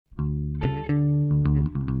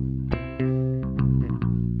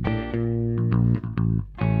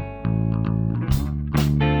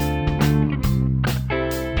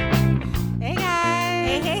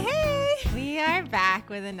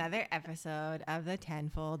with another episode of the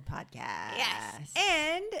Tenfold Podcast. Yes.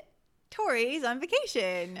 And Tori's on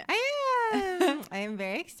vacation. I am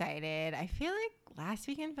very excited. I feel like last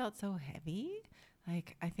weekend felt so heavy.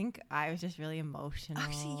 Like, I think I was just really emotional.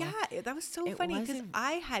 Actually, yeah, that was so funny because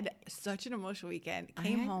I had such an emotional weekend.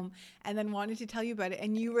 Came home and then wanted to tell you about it.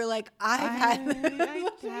 And you were like,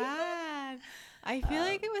 I feel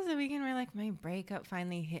like it was a weekend where like my breakup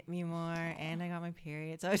finally hit me more and I got my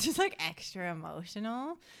period. So it's just like extra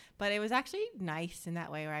emotional. But it was actually nice in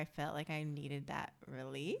that way where I felt like I needed that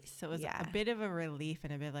release. So it was a bit of a relief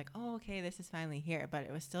and a bit of like, oh, okay, this is finally here. But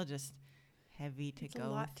it was still just heavy to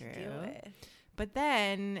go through. To deal with. But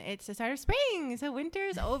then it's the start of spring, so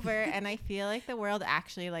winter's over, and I feel like the world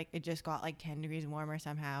actually, like, it just got like 10 degrees warmer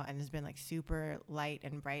somehow, and has been like super light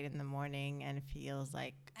and bright in the morning, and it feels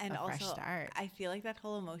like a fresh start. I feel like that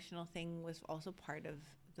whole emotional thing was also part of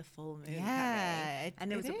the full moon. Yeah,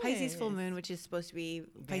 and it was a Pisces full moon, which is supposed to be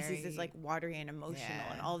Pisces is like watery and emotional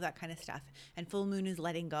and all of that kind of stuff, and full moon is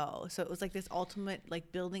letting go. So it was like this ultimate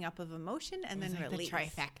like building up of emotion and then like release. The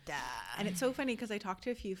trifecta. And it's so funny because I talked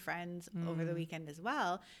to a few friends over the weekend as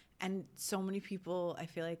well, and so many people I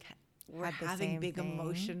feel like were having big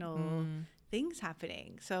emotional things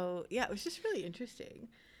happening. So yeah, it was just really interesting.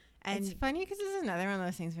 And it's funny because this is another one of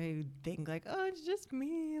those things where you think like, oh, it's just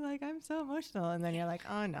me. Like, I'm so emotional. And then you're like,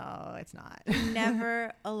 oh, no, it's not.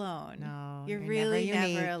 Never alone. No, you're really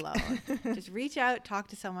never alone. Just reach out, talk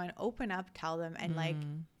to someone, open up, tell them. And like,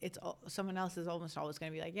 someone else is almost always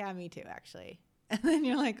going to be like, yeah, me too, actually. And then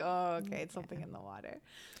you're like, oh, okay, it's something in the water.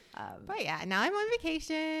 But yeah, now I'm on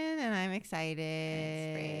vacation and I'm excited.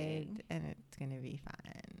 And it's going to be fun.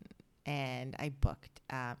 And I booked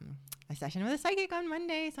a session with a psychic on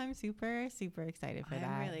Monday, so I'm super, super excited for that.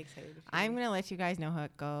 I'm really excited. I'm going to let you guys know how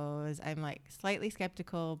it goes. I'm like slightly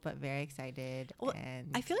skeptical, but very excited. Well, and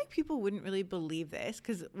I feel like people wouldn't really believe this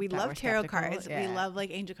because we love tarot cards. Yeah. We love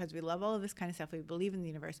like angel cards. We love all of this kind of stuff. We believe in the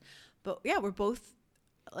universe. But yeah, we're both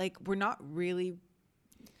like, we're not really...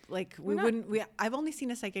 Like I've only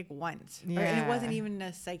seen a psychic once, and it wasn't even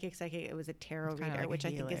a psychic. It was a tarot reader, like which I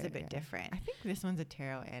think is a bit different. I think this one's a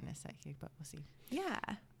tarot and a psychic, but we'll see. Yeah,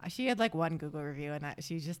 she had like one Google review, and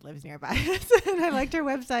she just lives nearby us, and I liked her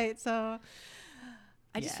website. So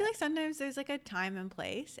I just feel like sometimes there's like a time and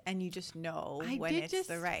place, and you just know when it's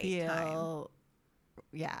the right time.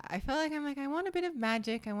 Yeah, I feel like I want a bit of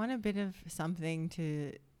magic. I want a bit of something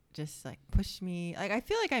to just like push me. Like, I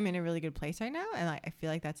feel like I'm in a really good place right now, and like I feel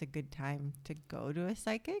like that's a good time to go to a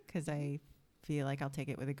psychic because I feel like I'll take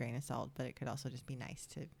it with a grain of salt, but it could also just be nice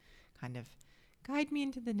to kind of guide me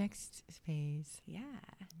into the next phase. Yeah,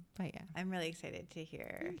 but yeah, I'm really excited to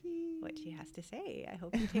hear what she has to say. I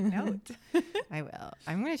hope you take note. I will.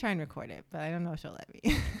 I'm gonna try and record it, but I don't know if she'll let me.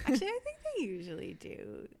 Actually, I think they usually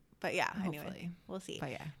do, but yeah, anyway, we'll see.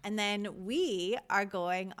 But yeah, and then we are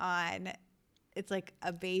going on. It's like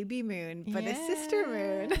a baby moon, but a sister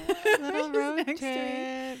moon. Little road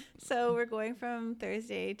trip. So we're going from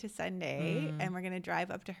Thursday to Sunday, and we're going to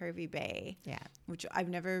drive up to Hervey Bay. Yeah. Which I've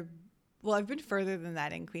been further than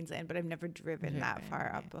that in Queensland, but I've never driven that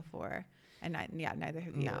far up before. And neither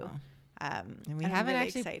have you. No. And we haven't really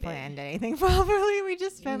actually planned anything properly. We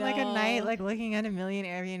just spent like a night like looking at a million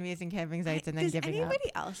Airbnbs and camping sites and then giving up. Does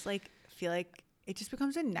anybody else like feel like it just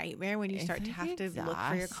becomes a nightmare when you start to have to look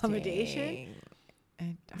for your accommodation?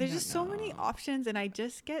 There's just so many options, and I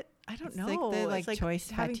just get, I don't know. Like the choice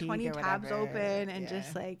having 20 or tabs whatever. Open and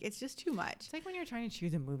just like, it's just too much. It's like when you're trying to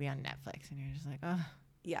choose a movie on Netflix and you're just like, oh.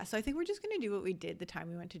 Yeah, so I think we're just going to do what we did the time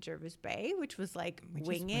we went to Jervis Bay, which was like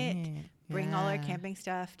wing it, bring all our camping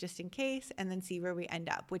stuff just in case, and then see where we end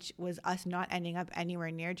up, which was us not ending up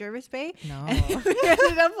anywhere near Jervis Bay. No. We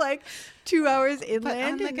ended up like 2 hours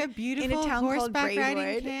inland on like a beautiful in a town called horseback riding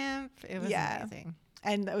Braidwood camp. It was amazing.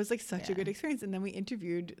 And that was like such a good experience. And then we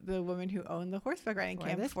interviewed the woman who owned the horseback riding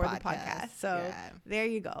camp for the podcast. So there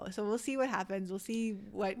you go. So we'll see what happens. We'll see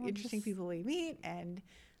what interesting people we meet, and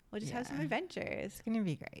we'll just have some adventures. It's going to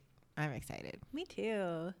be great. I'm excited. Me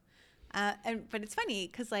too. But it's funny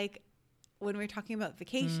because like when we were talking about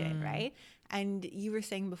vacation, right? And you were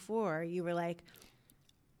saying before, you were like,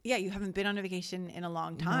 yeah, you haven't been on a vacation in a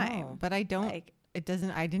long time. No, but I don't. Like,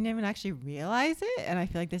 I didn't even actually realize it. And I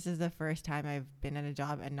feel like this is the first time I've been at a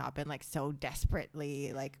job and not been like so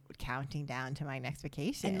desperately like counting down to my next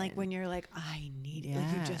vacation. And like when you're like, I need it.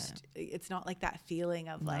 Like it's not like that feeling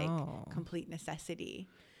of like complete necessity.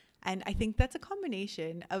 And I think that's a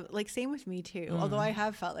combination of like, same with me too. Although I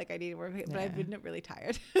have felt like I need to work, but I've been really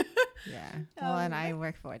tired. Yeah. Well, and I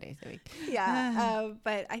work 4 days a week. Yeah.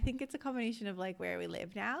 But I think it's a combination of like where we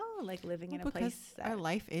live now, like living in a place our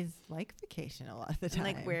life is like vacation a lot of the time.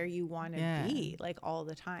 Like where you want to be like all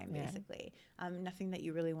the time, basically. Nothing that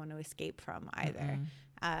you really want to escape from either.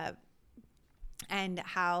 And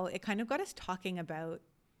how it kind of got us talking about,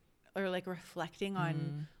 or like reflecting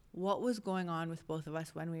on what was going on with both of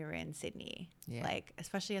us when we were in Sydney. Like,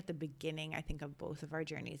 especially at the beginning, I think, of both of our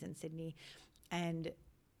journeys in Sydney, and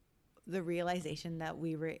the realization that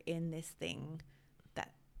we were in this thing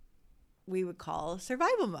that we would call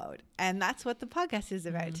survival mode. And that's what the podcast is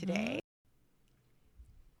about today.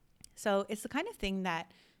 So it's the kind of thing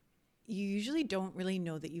that you usually don't really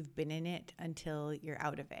know that you've been in it until you're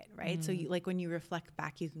out of it, right? So you, like, when you reflect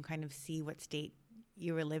back, you can kind of see what state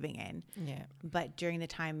you were living in. Yeah. But during the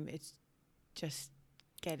time, it's just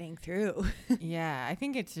getting through. Yeah. I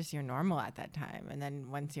think it's just your normal at that time. And then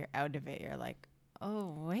once you're out of it, you're like,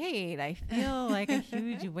 oh, wait, I feel like a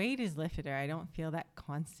huge weight is lifted, or I don't feel that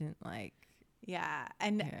constant, like. Yeah.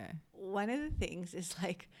 And one of the things is,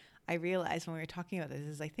 like, I realized when we were talking about this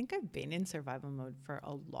is I think I've been in survival mode for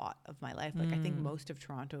a lot of my life. Like, I think most of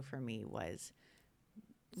Toronto for me was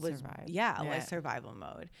survival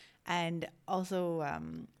mode. And also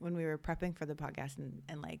when we were prepping for the podcast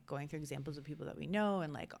and like going through examples of people that we know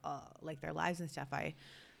and like their lives and stuff, I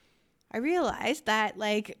realized that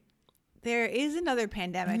like there is another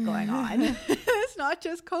pandemic going on. It's not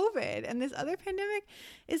just COVID. And this other pandemic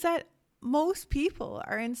is that most people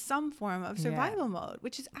are in some form of survival mode,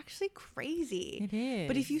 which is actually crazy. It is.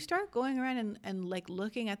 But if you start going around and like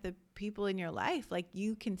looking at the people in your life, like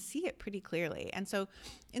you can see it pretty clearly. And so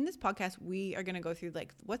in this podcast, we are going to go through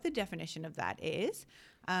like what the definition of that is.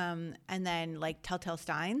 And then like telltale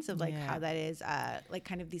signs of like how that is like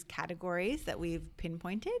kind of these categories that we've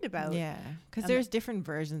pinpointed about. Yeah. Because there's different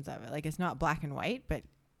versions of it. Like it's not black and white, but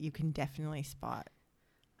you can definitely spot.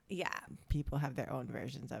 Yeah. People have their own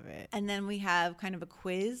versions of it. And then we have kind of a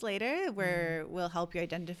quiz later where we'll help you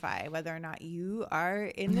identify whether or not you are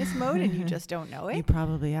in this mode and you just don't know it. You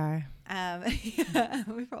probably are. Yeah,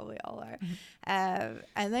 we probably all are.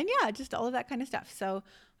 And then, just all of that kind of stuff. So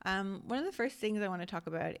one of the first things I want to talk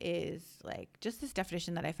about is like just this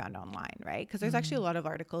definition that I found online, right? Because there's actually a lot of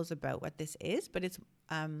articles about what this is, but it's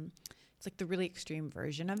like the really extreme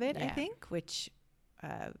version of it, I think, which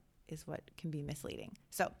is what can be misleading.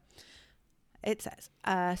 So it says,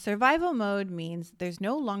 survival mode means there's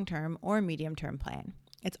no long-term or medium-term plan.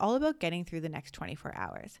 It's all about getting through the next 24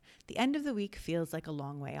 hours. The end of the week feels like a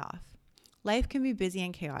long way off. Life can be busy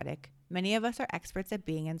and chaotic. Many of us are experts at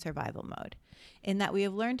being in survival mode, in that we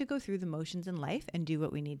have learned to go through the motions in life and do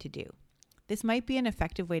what we need to do. This might be an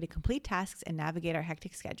effective way to complete tasks and navigate our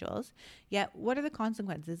hectic schedules. Yet, what are the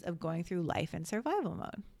consequences of going through life in survival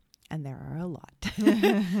mode? And there are a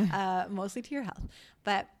lot, mostly to your health.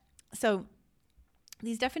 But so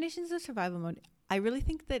these definitions of survival mode, I really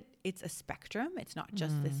think that it's a spectrum. It's not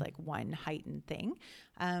just this like one heightened thing.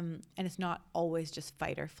 And it's not always just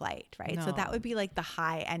fight or flight, right? No. So that would be like the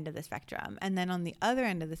high end of the spectrum. And then on the other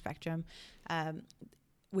end of the spectrum,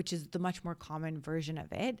 which is the much more common version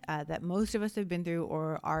of it that most of us have been through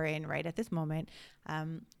or are in right at this moment,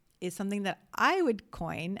 is something that I would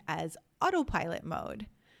coin as autopilot mode.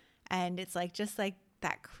 And it's like just like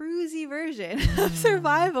that cruisy version of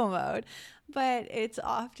survival mode, but it's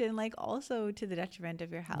often like also to the detriment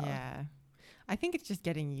of your health. Yeah. I think it's just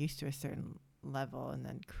getting used to a certain level and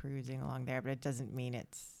then cruising along there, but it doesn't mean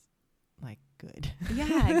it's like good.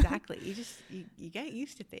 Yeah, exactly. You just, you get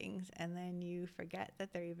used to things and then you forget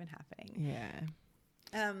that they're even happening.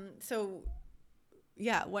 Yeah. So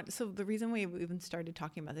the reason we even started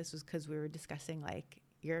talking about this was because we were discussing like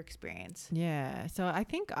your experience. Yeah. So I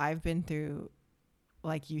think I've been through,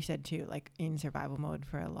 like you said too, like in survival mode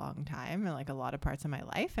for a long time and like a lot of parts of my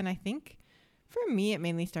life. And I think for me, it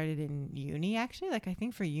mainly started in uni actually. Like I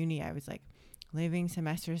think for uni, I was like living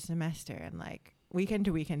semester to semester and like weekend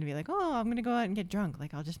to weekend to be like, oh, I'm going to go out and get drunk.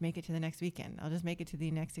 Like I'll just make it to the next weekend. I'll just make it to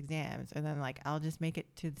the next exams. And then like, I'll just make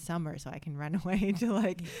it to the summer so I can run away to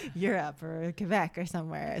like Europe or Quebec or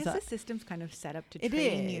somewhere. I guess the system's kind of set up to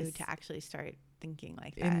train you to actually start thinking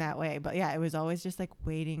like that. In that way. But yeah, it was always just like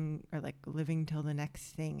waiting or like living till the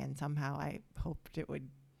next thing. And somehow I hoped it would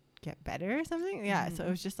get better or something. Yeah. So it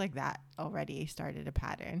was just like that already started a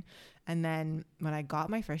pattern. And then when I got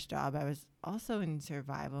my first job, I was also in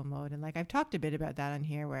survival mode. And like, I've talked a bit about that on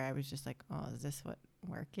here where I was just like, oh, is this what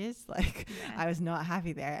work is? Like, I was not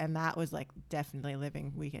happy there. And that was like definitely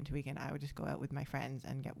living weekend to weekend. I would just go out with my friends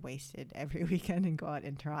and get wasted every weekend and go out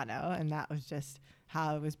in Toronto. And that was just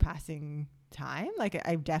how I was passing time. Like,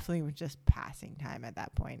 I definitely was just passing time at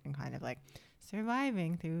that point and kind of like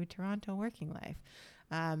surviving through Toronto working life.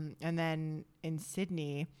 And then in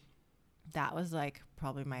Sydney, that was like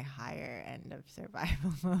probably my higher end of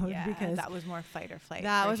survival mode, because that was more fight or flight.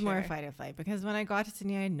 That was more fight or flight, because when I got to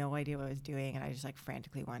Sydney, I had no idea what I was doing, and I just like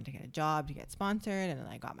frantically wanted to get a job to get sponsored, and then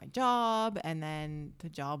I got my job, and then the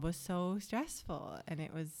job was so stressful, and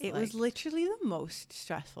it was literally the most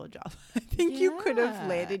stressful job I think you could have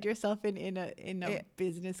landed yourself in a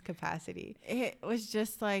business capacity. It was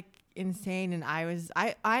just like insane. And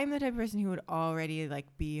I'm the type of person who would already like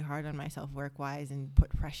be hard on myself work wise and put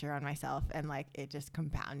pressure on myself, and like it just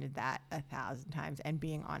compounded that 1,000 times. And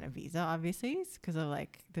being on a visa, obviously, because of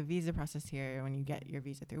like the visa process here, when you get your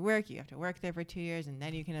visa through work, you have to work there for 2 years and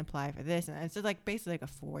then you can apply for this, and it's just like basically like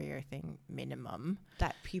a 4-year thing minimum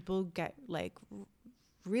that people get like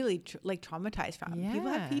really traumatized from. People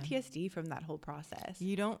have PTSD from that whole process.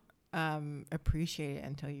 You don't appreciate it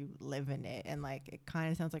until you live in it, and like it kind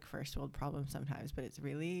of sounds like first world problem sometimes, but it's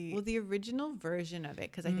really the original version of it,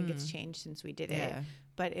 because I think it's changed since we did it,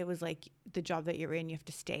 but it was like the job that you're in, you have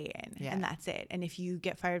to stay in, and that's it. And if you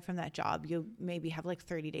get fired from that job, you'll maybe have like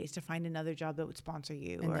 30 days to find another job that would sponsor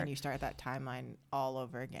you, and then you start that timeline all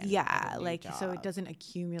over again. Like job. So it doesn't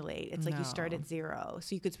accumulate. It's like you start at zero,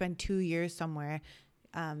 so you could spend 2 years somewhere,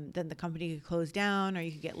 then the company could close down, or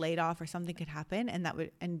you could get laid off, or something could happen, and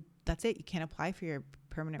that's it. You can't apply for your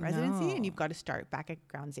permanent residency, and you've got to start back at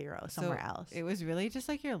ground zero somewhere else. It was really just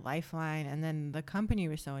like your lifeline. And then the company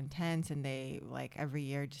was so intense, and they like every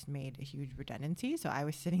year just made a huge redundancy. So I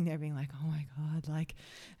was sitting there being like, oh my God, like,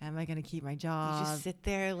 am I going to keep my job? You just sit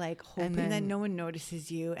there like hoping that no one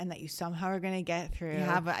notices you and that you somehow are going to get through.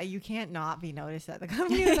 Yeah, but you can't not be noticed at the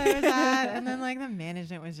company that I was at. And then like the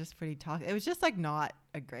management was just pretty toxic. It was just like not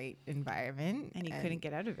a great environment. And you couldn't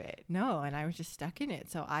get out of it. No, and I was just stuck in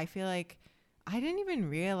it. So I feel like I didn't even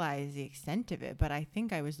realize the extent of it, but I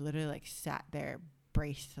think I was literally like sat there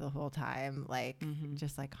braced the whole time, like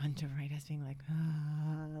just like Hunter right us being like,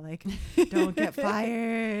 like don't get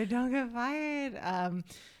fired, don't get fired.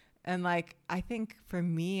 And like I think for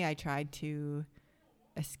me, I tried to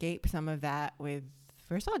escape some of that with,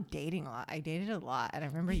 first of all, dating a lot. I dated a lot, and I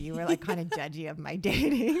remember you were like kind of judgy of my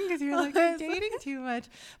dating, because you were like, you're dating too much.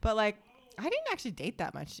 But like I didn't actually date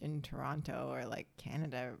that much in Toronto or like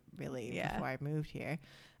Canada really before I moved here.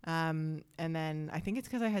 And then I think it's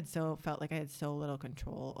because I felt like I had so little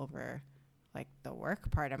control over like the work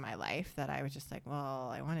part of my life that I was just like, well,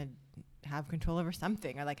 I want to have control over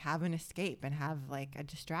something, or like have an escape and have like a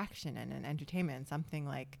distraction and an entertainment and something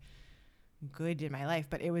like good in my life.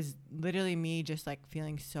 But it was literally me just like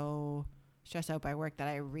feeling so stressed out by work that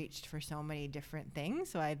I reached for so many different things.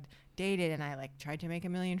 So I'd dated, and I like tried to make a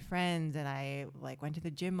million friends, and I like went to the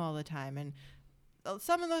gym all the time, and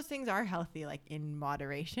some of those things are healthy, like in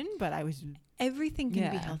moderation, but everything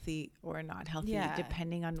can be healthy or not healthy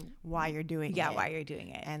depending on why you're doing it. Why you're doing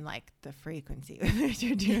it, and like the frequency with which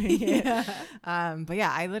you're doing it. But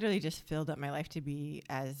yeah, I literally just filled up my life to be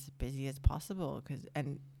as busy as possible,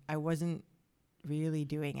 and I wasn't really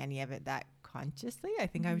doing any of it that consciously. I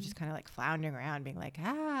think I was just kind of like floundering around being like,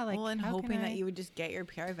 like, well, and hoping that you would just get your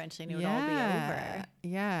PR eventually and it would all be over.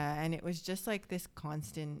 Yeah. And it was just like this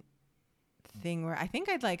constant thing where I think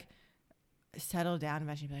I'd like settle down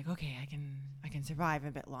eventually, be like, okay, I can survive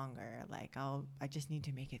a bit longer. Like I just need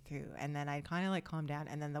to make it through. And then I'd kind of like calm down,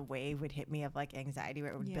 and then the wave would hit me of like anxiety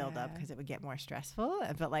where it would build up because it would get more stressful.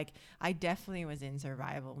 But like I definitely was in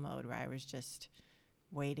survival mode where I was just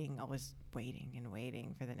waiting and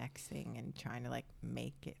waiting for the next thing and trying to like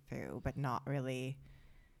make it through, but not really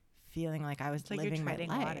feeling like I was like living my life.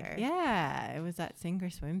 Water. Yeah, it was that sink or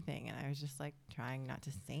swim thing, and I was just like trying not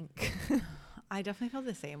to sink. I definitely felt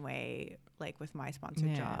the same way, like with my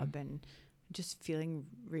sponsored job, and just feeling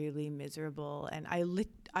really miserable. And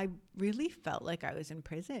I really felt like I was in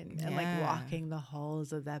prison and like walking the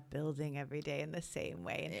halls of that building every day in the same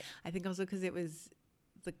way. And I think also because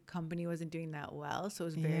the company wasn't doing that well, so it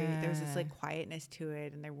was there was this like quietness to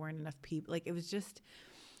it, and there weren't enough people. Like it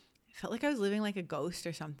felt like I was living like a ghost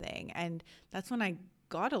or something. And that's when I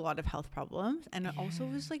got a lot of health problems, and I also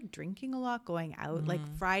was like drinking a lot, going out. Like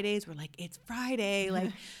Fridays were like, it's Friday,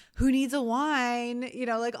 like who needs a wine,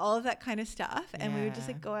 like all of that kind of stuff. And we would just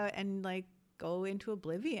like go out and like go into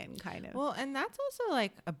oblivion kind of. Well, and that's also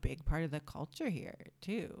like a big part of the culture here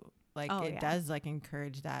too. Like it does like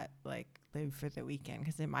encourage that like live for the weekend,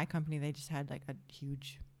 because in my company they just had like a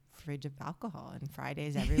huge fridge of alcohol, and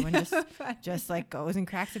Fridays everyone just like goes and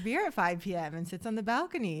cracks a beer at 5 p.m. and sits on the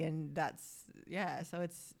balcony, and that's so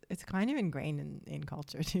it's kind of ingrained in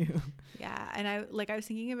culture too. Yeah, and I was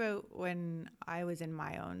thinking about when I was in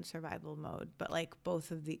my own survival mode, but like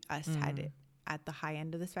both of us had it at the high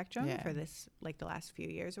end of the spectrum for this, like the last few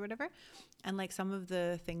years or whatever. And like some of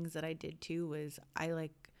the things that I did too was I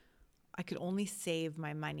could only save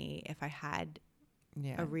my money if I had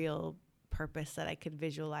a real purpose that I could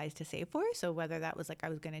visualize to save for. So whether that was like I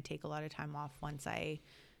was going to take a lot of time off once I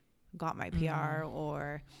got my PR,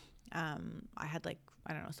 or I had like,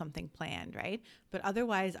 I don't know, something planned, right? But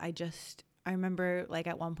otherwise I remember like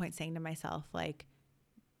at one point saying to myself, like,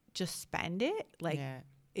 just spend it. Like,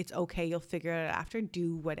 it's okay. You'll figure it out after.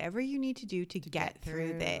 Do whatever you need to do to get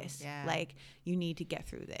through this. Yeah. Like, you need to get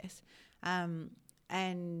through this.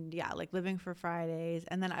 And yeah, like living for Fridays.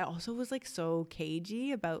 And then I also was like so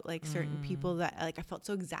cagey about like certain people that like I felt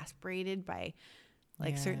so exasperated by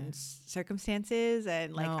like certain circumstances.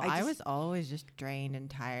 And like I was always just drained and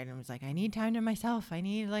tired and was like, I need time to myself. I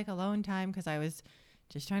need like alone time, because I was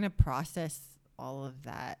just trying to process all of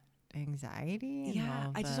that anxiety. Yeah,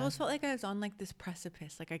 I just always felt like I was on like this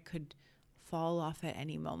precipice, like I could fall off at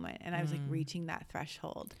any moment, and I was like reaching that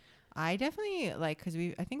threshold. I definitely like, because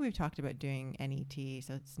I think we've talked about doing NET,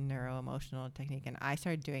 so it's neuro-emotional technique, and I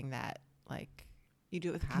started doing that like, you do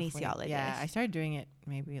it with a kinesiologist. Yeah, I started doing it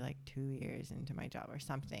maybe like 2 years into my job or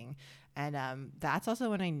something, and that's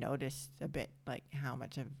also when I noticed a bit like how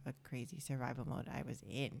much of a crazy survival mode I was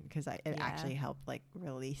in, because it actually helped like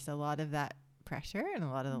release a lot of that pressure and a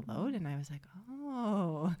lot of the load, and I was like,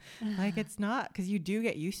 oh, like it's not, because you do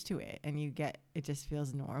get used to it, and it just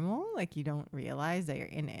feels normal, like you don't realize that you're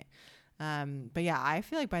in it. But yeah, I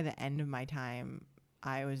feel like by the end of my time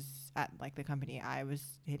I was at like the company, I was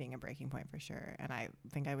hitting a breaking point for sure, and I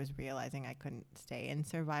think I was realizing I couldn't stay in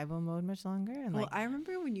survival mode much longer. And well, I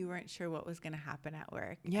remember when you weren't sure what was going to happen at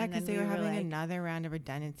work. Yeah, because they were having like another round of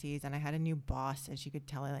redundancies, and I had a new boss, and she could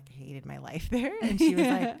tell I like hated my life there, and she was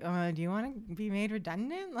like, "Do you want to be made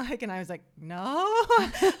redundant?" Like, and I was like, "No, I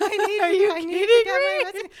need to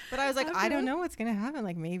get my." But I was like, I don't know what's gonna happen.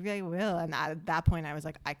 Like, maybe I will. And at that point, I was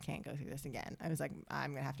like, I can't go through this again. I was like,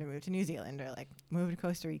 I'm gonna have to move to New Zealand, or like move to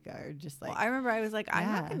Costa Rica, or just like. Well, I remember I was like,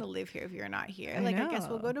 I'm not going to live here if you're not here. I guess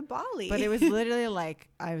we'll go to Bali. But it was literally like,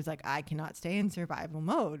 I was like, I cannot stay in survival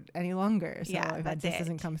mode any longer. So if this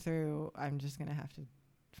doesn't come through, I'm just going to have to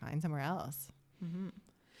find somewhere else. Mm-hmm.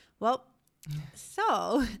 Well,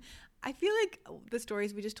 so I feel like the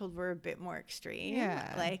stories we just told were a bit more extreme.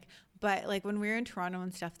 Yeah. But like when we were in Toronto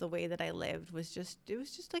and stuff, the way that I lived was just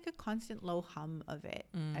like a constant low hum of it,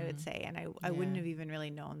 I would say. And I wouldn't have even really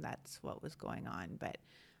known that's what was going on. But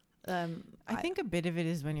I think a bit of it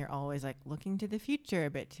is when you're always like looking to the future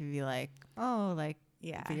a bit, to be like, oh, like,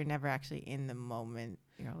 but you're never actually in the moment.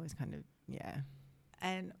 You're always kind of,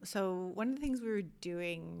 And so one of the things we were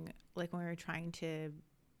doing, like when we were trying to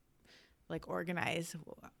like organize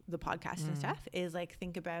the podcast and stuff, is like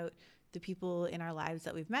think about the people in our lives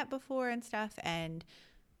that we've met before and stuff, and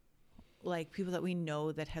like people that we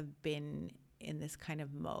know that have been in this kind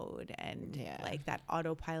of mode, and like that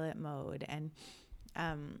autopilot mode, and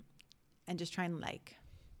just try and like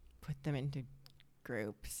put them into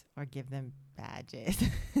groups or give them badges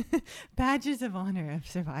of honor of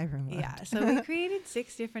survivor mode. Yeah, so we created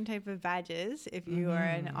 6 different type of badges if you are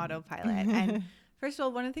an autopilot. And first of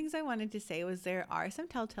all, one of the things I wanted to say was there are some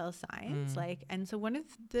telltale signs, and so one of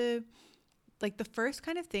the first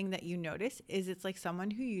kind of thing that you notice is it's like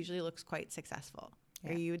someone who usually looks quite successful,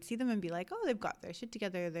 or you would see them and be like, oh, they've got their shit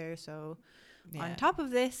together, they're so on top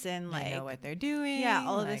of this, and like they know what they're doing,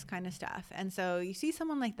 all of this kind of stuff. And so you see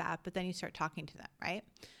someone like that, but then you start talking to them, right?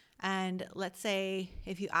 And let's say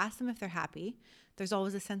if you ask them if they're happy, there's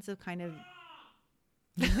always a sense of kind of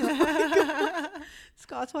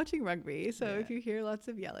Scott's watching rugby, so if you hear lots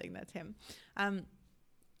of yelling, that's him.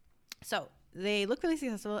 So they look really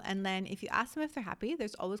successful, and then if you ask them if they're happy,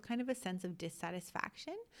 there's always kind of a sense of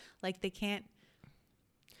dissatisfaction, like they can't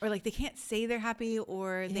say they're happy,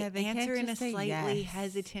 or they answer in a slightly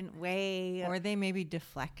hesitant way, or they maybe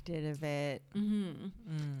deflected a bit.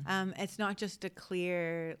 It's not just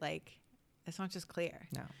clear.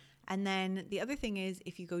 No. And then the other thing is,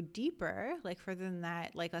 if you go deeper, like further than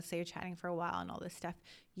that, like let's say you're chatting for a while and all this stuff,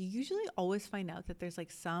 you usually always find out that there's like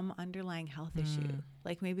some underlying health issue.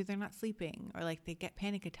 Like maybe they're not sleeping, or like they get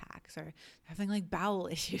panic attacks, or having like bowel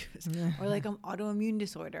issues, or like an autoimmune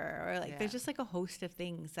disorder, or like there's just like a host of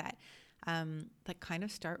things that that kind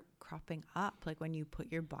of start cropping up, like when you put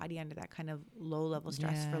your body under that kind of low level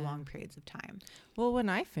stress for long periods of time. Well, when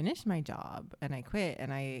I finished my job and I quit,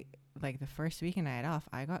 and I like the first weekend I had off,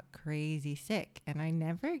 I got crazy sick, and I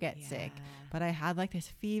never get sick, but I had like this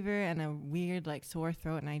fever and a weird like sore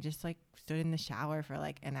throat, and I just like stood in the shower for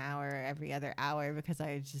like an hour every other hour because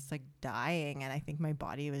I was just like dying, and I think my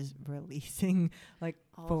body was releasing like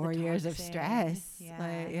all 4 years of stress.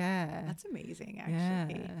 Yeah, that's amazing.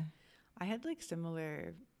 Actually, I had like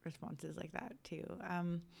similar responses like that too.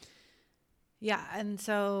 And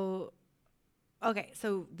so okay,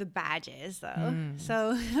 so the badges though.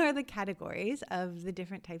 So are the categories of the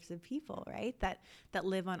different types of people, right? That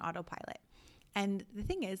live on autopilot. And the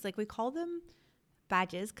thing is, like, we call them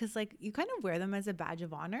badges because like you kind of wear them as a badge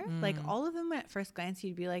of honor. Like all of them at first glance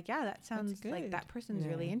you'd be like, yeah, that sounds like that person's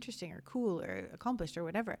really interesting or cool or accomplished or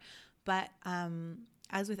whatever. But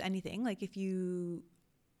as with anything, like if you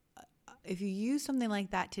use something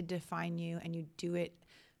like that to define you and you do it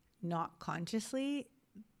not consciously,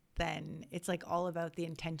 then it's like all about the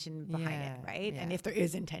intention behind it, right? And if there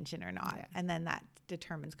is intention or not. And then that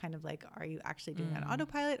determines kind of like, are you actually doing it on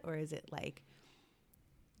autopilot, or is it like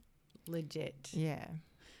legit who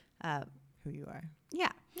you are?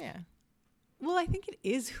 Well, I think it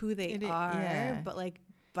is who they are, but like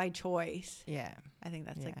by choice. I think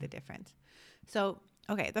that's like the difference. So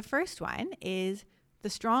okay, the first one is the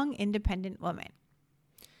strong, independent woman.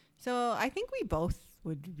 So I think we both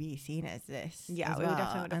would be seen as this. Yeah, we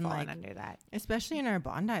definitely would have fallen under that. Especially in our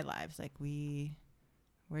Bondi lives. Like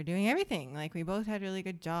we're doing everything. Like we both had really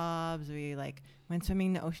good jobs. We like went swimming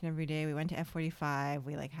in the ocean every day. We went to F45.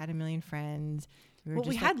 We like had a million friends.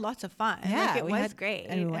 We had lots of fun. Yeah, like, it was great.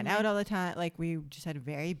 And we went out all the time. Like we just had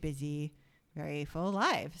very busy, very full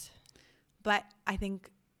lives. But I think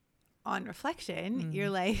on reflection, you're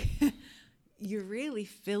like... you're really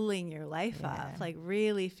filling your life up, like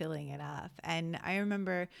really filling it up. And I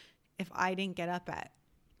remember if I didn't get up at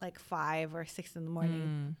like 5 or 6 in the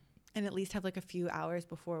morning and at least have like a few hours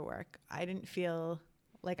before work, I didn't feel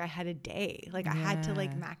like I had a day. Like I had to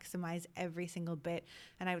like maximize every single bit.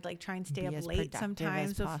 And I would like try and stay up late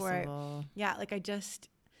sometimes before. Yeah. Like it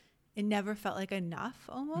never felt like enough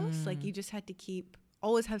almost. Like you just had to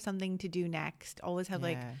always have something to do next. Always have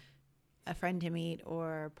like a friend to meet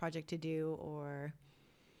or a project to do or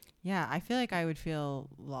I feel like I would feel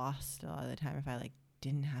lost a lot of the time if I like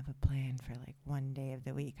didn't have a plan for like one day of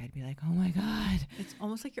the week. I'd be like, oh my god, it's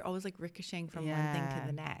almost like you're always like ricocheting from one thing to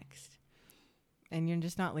the next, and you're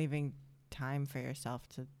just not leaving time for yourself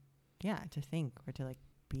to think or to like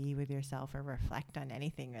be with yourself or reflect on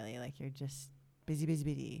anything really. Like you're just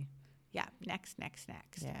busy next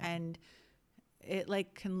and it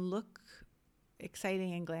like can look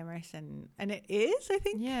exciting and glamorous and it is, I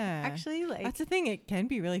think, actually, like that's the thing, it can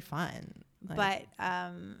be really fun, like, but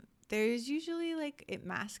there's usually like it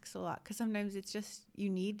masks a lot because sometimes it's just you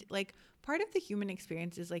need like part of the human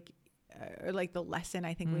experience is like or like the lesson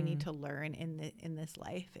I think we need to learn in this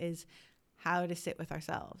life is how to sit with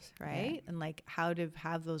ourselves, right? And like how to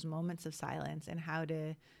have those moments of silence and how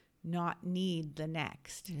to not need the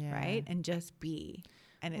next, right? And just be.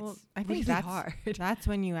 And it's I think that's hard. That's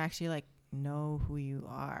when you actually like know who you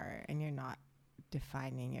are and you're not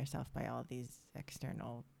defining yourself by all these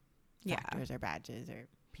external factors or badges or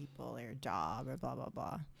people or job or blah blah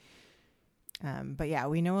blah. But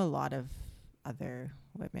we know a lot of other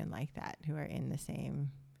women like that who are in the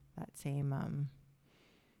same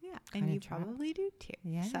and you probably do too.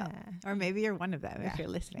 Or maybe you're one of them if you're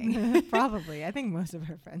listening. Probably. I think most of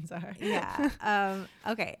her friends are.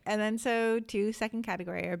 Okay. And then second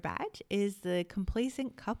category or badge is the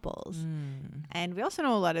complacent couples. And we also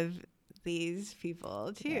know a lot of these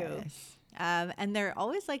people too. And they're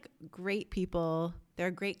always like great people. They're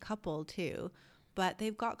a great couple too, but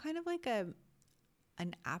they've got kind of like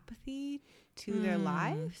an apathy to their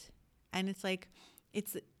lives. And it's like,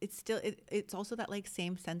 it's also that like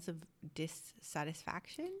same sense of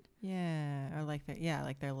dissatisfaction. Or like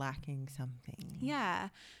they're lacking something.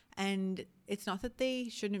 And it's not that they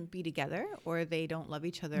shouldn't be together or they don't love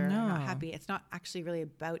each other or not happy. It's not actually really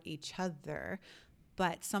about each other,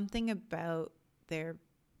 but something about their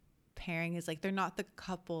pairing is like they're not the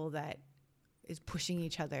couple that is pushing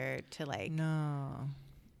each other to like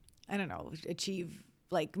I don't know, achieve,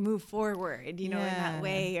 like move forward, in that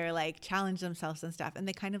way, or like challenge themselves and stuff. And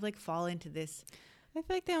they kind of like fall into this. I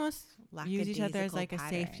feel like they almost use each other as like a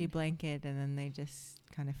safety blanket, and then they just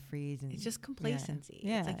kind of freeze. And it's just complacency.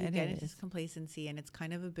 It's like you get into this complacency, and it's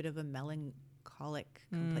kind of a bit of a melancholic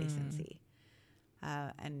complacency.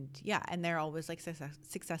 And they're always like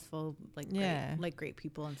successful, like great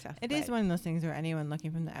people and stuff. It is one of those things where anyone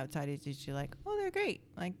looking from the outside is usually like, oh, they're great.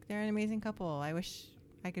 Like they're an amazing couple. I wish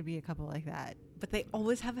I could be a couple like that. But they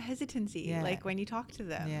always have a hesitancy, like when you talk to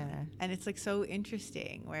them. Yeah. And it's like so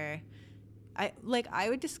interesting where I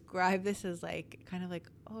would describe this as like kind of like,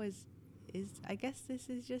 oh, is I guess this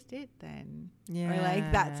is just it then. Yeah. Or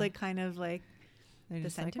like that's like kind of like they're the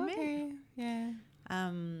sentiment. Like, okay. Yeah.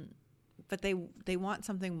 But they want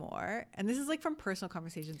something more. And this is like from personal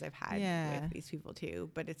conversations I've had with these people too.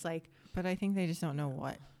 But it's like, but I think they just don't know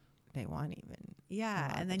what they want even.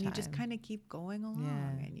 Yeah. And then you just kind of keep going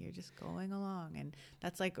along and you're just going along. And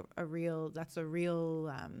that's like a real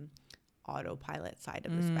autopilot side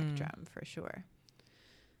of the spectrum for sure.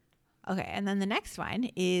 Okay. And then the next one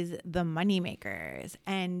is the money makers.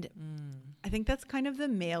 And I think that's kind of the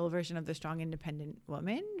male version of the strong, independent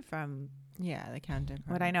woman from the counterpart.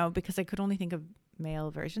 What I know, because I could only think of male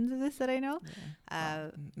versions of this that I know.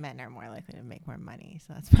 Well, men are more likely to make more money,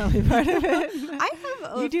 so that's probably part of it.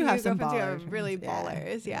 You do have some ballers who are really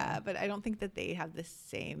ballers, but I don't think that they have the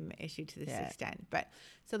same issue to this extent. But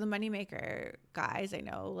so the moneymaker guys, I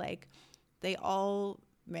know, like they all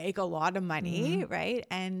make a lot of money, right?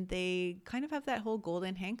 And they kind of have that whole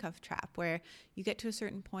golden handcuff trap where you get to a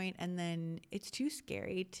certain point and then it's too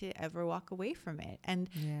scary to ever walk away from it. And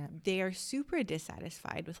they are super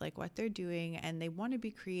dissatisfied with like what they're doing, and they want to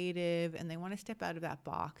be creative and they want to step out of that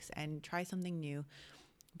box and try something new,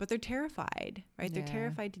 but they're terrified, right? They're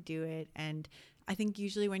terrified to do it. And I think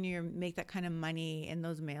usually when you make that kind of money in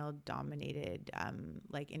those male dominated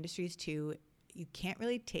like industries too, you can't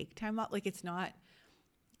really take time off. Like it's not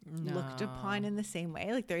looked upon in the same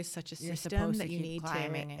way. Like there's such a system that you need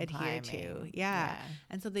to adhere to. Yeah.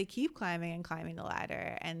 And so they keep climbing and climbing the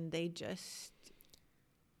ladder, and they just,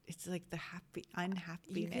 it's like the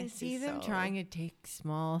unhappiness. You can see them trying to take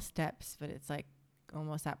small steps, but it's like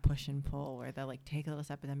almost that push and pull where they'll like take a little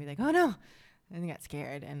step and then be like, oh no, and they get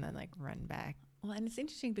scared and then like run back. Well, and it's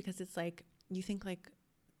interesting because it's like, you think like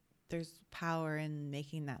there's power in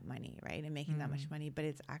making that money, right? And making that much money, but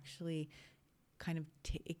it's actually kind of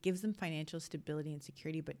it gives them financial stability and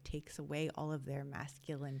security, but takes away all of their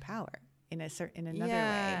masculine power in another way.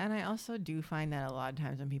 And I also do find that a lot of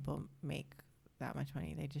times when people make that much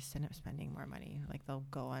money, they just end up spending more money. Like they'll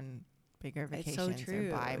go on bigger vacations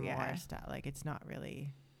or buy more stuff. Like it's not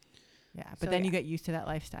really, but then you get used to that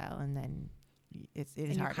lifestyle, and then it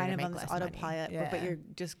is hard to make less money. Autopilot, but you're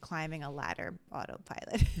just climbing a ladder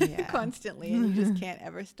autopilot constantly, and you just can't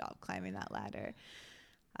ever stop climbing that ladder.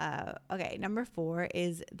 Okay, number 4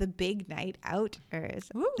 is the big night outers.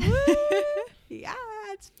 Yeah,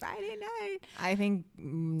 it's Friday night. I think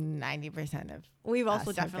 90% of we've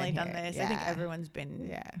also definitely done this. I think everyone's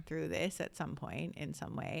been through this at some point in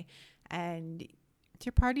some way, and it's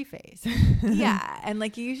your party phase. And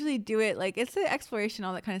like you usually do it like it's the exploration,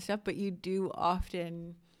 all that kind of stuff, but you do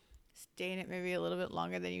often stay in it maybe a little bit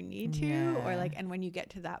longer than you need to, or like, and when you get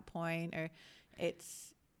to that point, or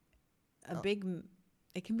it's a big.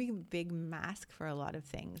 It can be a big mask for a lot of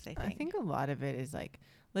things, I think. A lot of it is like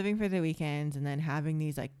living for the weekends and then having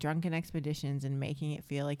these like drunken expeditions and making it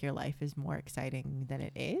feel like your life is more exciting than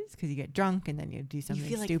it is, because you get drunk and then you do something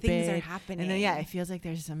stupid. Like things are happening. And then, it feels like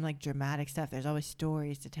there's some like dramatic stuff. There's always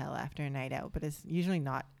stories to tell after a night out, but it's usually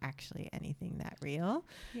not actually anything that real.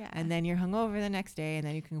 Yeah. And then you're hungover the next day, and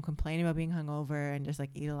then you can complain about being hungover and just like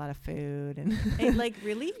eat a lot of food. And it like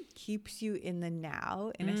really keeps you in the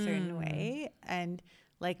now in a certain way. And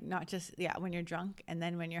like not just when you're drunk and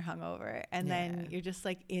then when you're hungover, and then you're just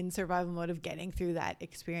like in survival mode of getting through that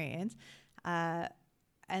experience, and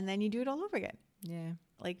then you do it all over again.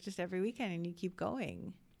 Like just every weekend, and you keep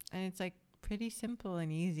going. And it's like pretty simple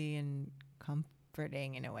and easy and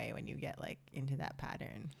comforting in a way when you get like into that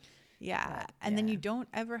pattern. And then you don't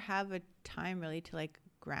ever have a time really to like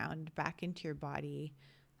ground back into your body,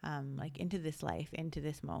 like into this life, into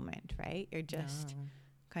this moment, right? You're just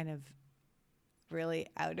kind of really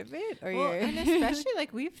out of it, or and especially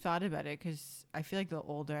like we've thought about it, because I feel like the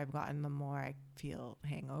older I've gotten, the more I feel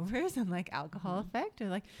hangovers and like alcohol effect. Or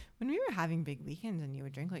like when we were having big weekends and you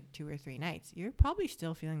would drink like 2 or 3 nights, you're probably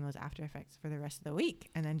still feeling those after effects for the rest of the week,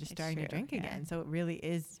 and then just starting to drink again. So it really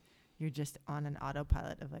is, you're just on an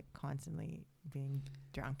autopilot of like constantly being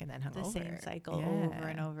drunk and then hungover. The same cycle over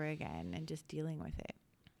and over again, and just dealing with it.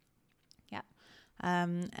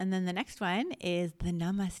 And then the next one is the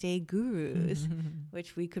Namaste Gurus,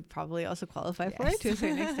 which we could probably also qualify for to a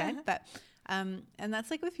certain extent. But and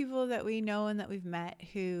that's like with people that we know and that we've met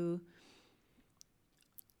who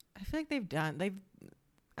I feel like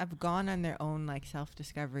have gone on their own like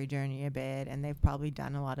self-discovery journey a bit, and they've probably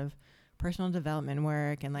done a lot of personal development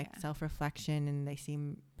work and like self-reflection, and they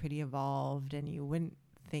seem pretty evolved, and you wouldn't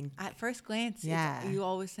think at first glance, you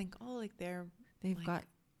always think, oh, like they've like, got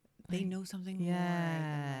they know something more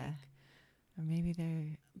than, like, or maybe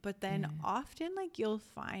they're, but then often like you'll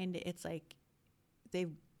find it's like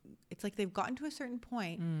they've gotten to a certain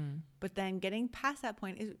point, but then getting past that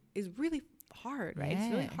point is really hard, right?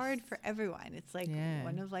 It's really hard for everyone. It's like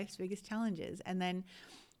one of life's biggest challenges, and then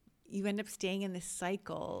you end up staying in this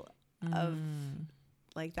cycle of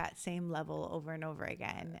like that same level over and over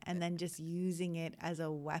again, and then just using it as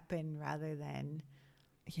a weapon rather than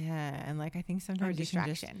and like I think sometimes you can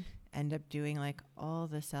just end up doing like all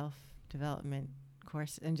the self-development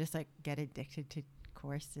course and just like get addicted to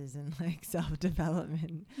courses and like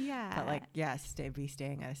self-development, but like be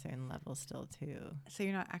staying at a certain level still too, so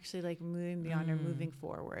you're not actually like moving beyond or moving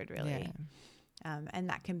forward really. And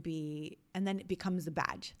that can be, and then it becomes a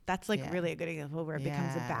badge. That's like really a good example where it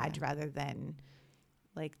becomes a badge rather than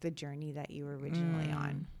like the journey that you were originally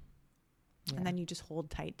on. And then you just hold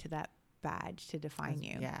tight to that badge to define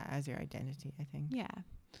you. Yeah, as your identity, I think. Yeah.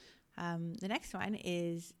 The next one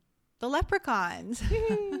is the leprechauns.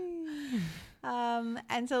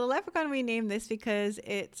 And so the leprechaun, we named this because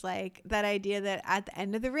it's like that idea that at the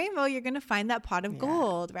end of the rainbow, you're going to find that pot of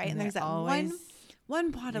gold, right? And there's that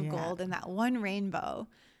one pot of gold and that one rainbow.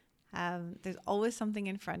 There's always something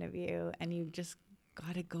in front of you, and you just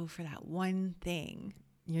got to go for that one thing.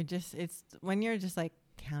 It's when you're just like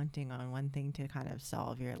counting on one thing to kind of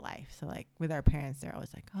solve your life. So like with our parents, they're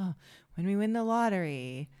always like, oh, when we win the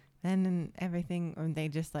lottery, then everything, or they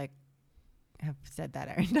just like have said that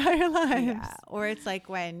our entire lives. Yeah. Or it's like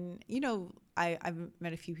when, I've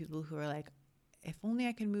met a few people who are like, if only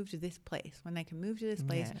I can move to this place, when I can move to this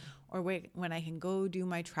place, or when I can go do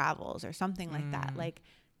my travels or something like that, like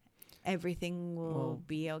everything will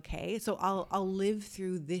be okay. So I'll live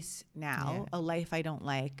through this now, a life I don't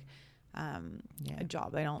like, a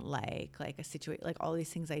job I don't like a situation, like all these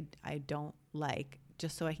things I don't like,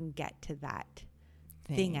 just so I can get to that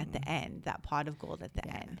thing at the end, that pot of gold at the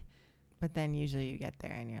end. But then usually you get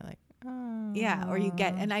there and you're like, oh. Yeah, or you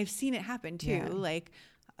get, and I've seen it happen too, like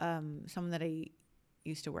someone that I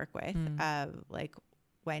used to work with, like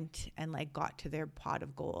went and like got to their pot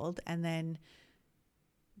of gold, and then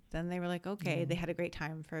they were like, okay, they had a great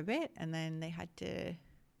time for a bit, and then they had to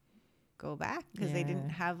go back because they didn't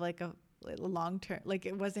have like a long term, like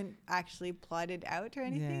it wasn't actually plotted out or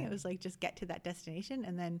anything. It was like just get to that destination,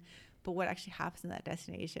 and then, but what actually happens in that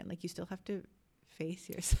destination, like you still have to face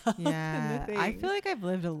yourself. I feel like I've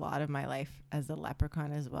lived a lot of my life as a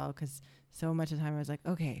leprechaun as well, because so much of the time I was like,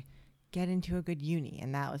 okay, get into a good uni,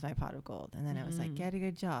 and that was my pot of gold, and then it was like get a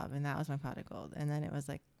good job, and that was my pot of gold, and then it was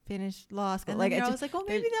like finish law school, and like I was like, oh,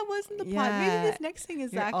 maybe that wasn't the pot, maybe this next thing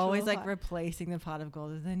is actually always like replacing the pot of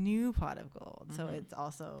gold with a new pot of gold. So it's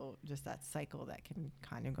also just that cycle that can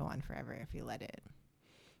kind of go on forever if you let it.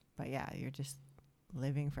 But you're just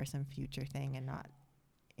living for some future thing and not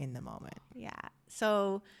in the moment.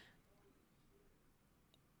 So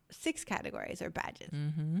 6 categories or badges: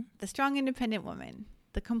 the strong independent woman,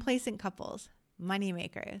 the complacent couples, money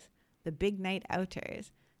makers, the big night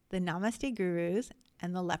outers, the namaste gurus,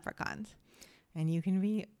 and the leprechauns. And you can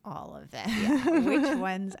be all of them. Which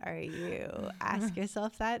ones are you? Ask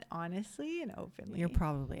yourself that honestly and openly. You're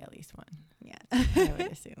probably at least one. I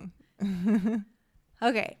would assume.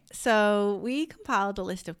 Okay, so we compiled a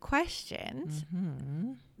list of questions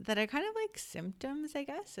that are kind of like symptoms, I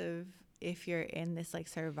guess, of if you're in this like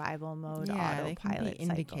survival mode, autopilot they can be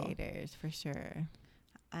indicators for sure.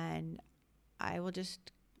 And I will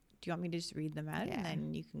just, do you want me to just read them out and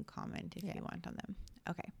then you can comment if you want on them?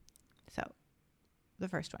 Okay, so the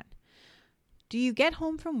first one. Do you get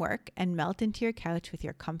home from work and melt into your couch with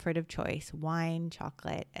your comfort of choice, wine,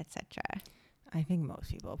 chocolate, etc.? I think most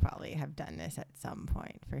people probably have done this at some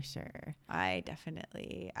point for sure. I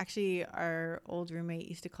definitely. Actually, our old roommate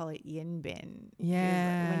used to call it yin bin.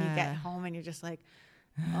 Yeah. When you get home and you're just like,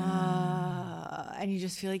 and you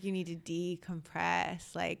just feel like you need to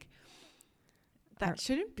decompress. Like, that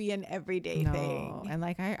shouldn't be an everyday thing. And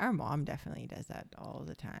like our mom definitely does that all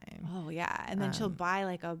the time. Oh, yeah. And then she'll buy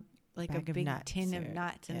like a big tin of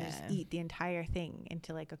nuts and just eat the entire thing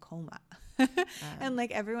into like a coma. And like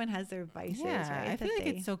everyone has their vices, right? I feel like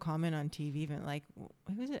it's so common on TV, even like,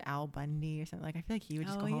 who was it, Al Bundy or something? Like I feel like he would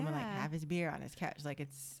just go home and like have his beer on his couch. Like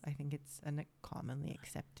I think it's commonly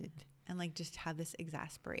accepted. And like just have this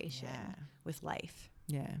exasperation with life.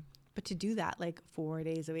 Yeah. But to do that like 4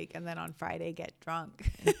 days a week and then on Friday get drunk,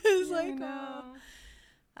 it's like,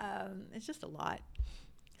 it's just a lot.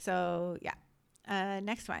 So yeah.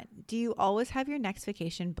 Next one. Do you always have your next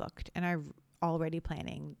vacation booked and already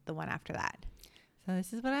planning the one after that. So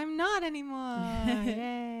this is what I'm not anymore.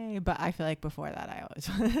 Yay. But I feel like before that I always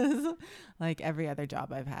was. Like every other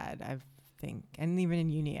job I've had, and even in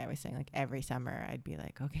uni, I was saying like every summer I'd be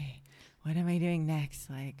like, okay, what am I doing next?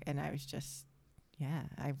 Like, and I was just,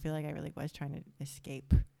 I feel like I really was trying to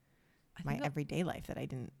escape my everyday life that I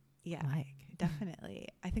didn't like. Definitely.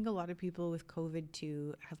 I think a lot of people with COVID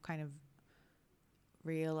too have kind of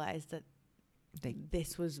realized that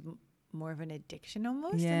this was more of an addiction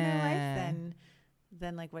almost in their life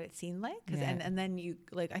than like what it seemed like. And then you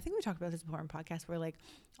like, I think we talked about this before in podcast where like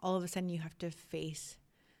all of a sudden you have to face,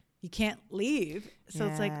 you can't leave. So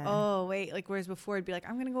it's like, oh wait, like whereas before it'd be like,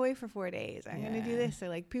 I'm going to go away for 4 days. I'm going to do this. So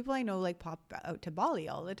like people I know like pop out to Bali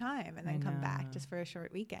all the time and then come back just for a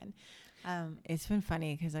short weekend. It's been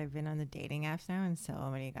funny because I've been on the dating apps now and so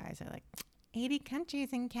many guys are like 80 countries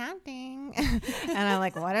and counting. And I'm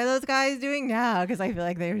like, what are those guys doing now? Because I feel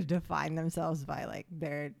like they define themselves by like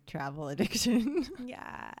their travel addiction.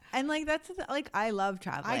 Yeah. And like that's like I love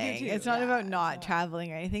traveling. I do too. It's not about not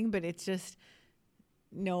traveling or anything, but it's just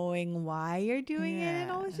knowing why you're doing it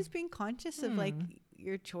and always just being conscious of like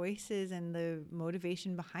your choices and the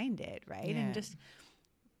motivation behind it, right? And just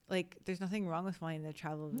like there's nothing wrong with wanting to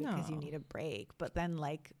travel because you need a break, but then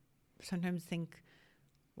like sometimes think,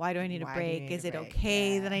 why do I need a break? Is it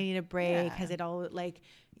okay that I need a break? Has it all like,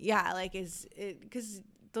 like is it, because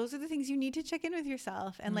those are the things you need to check in with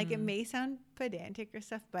yourself. And like, it may sound pedantic or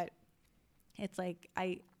stuff, but it's like,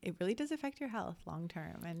 it really does affect your health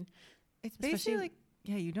long-term. And it's basically like,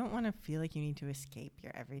 you don't want to feel like you need to escape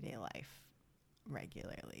your everyday life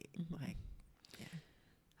regularly. Like,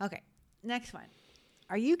 okay. Next one.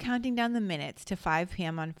 Are you counting down the minutes to 5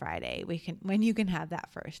 p.m. on Friday when you can have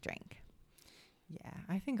that first drink? Yeah,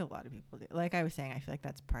 I think a lot of people do. Like I was saying, I feel like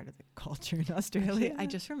that's part of the culture in Australia. Actually, I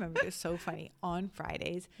just remembered, it's so funny. On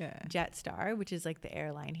Fridays, Jetstar, which is like the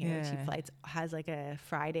airline here, cheap flights, has like a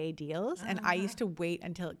Friday deals. And I used to wait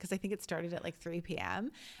until, because I think it started at like 3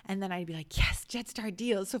 p.m. And then I'd be like, yes, Jetstar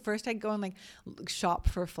deals. So first I'd go and like shop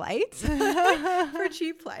for flights, for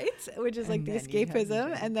cheap flights, which is like the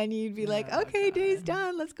escapism. And then you'd be like, okay, day's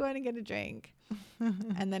done. Let's go in and get a drink.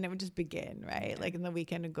 And then it would just begin, right? Like in the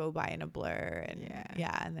weekend would go by in a blur and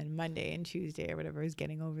and then Monday and Tuesday or whatever is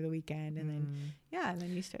getting over the weekend and then and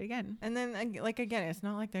then you start again. And then like again, it's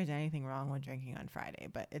not like there's anything wrong with drinking on Friday,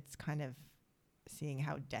 but it's kind of seeing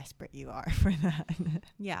how desperate you are for that.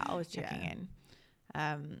 Always checking in.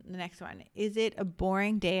 The next one, is it a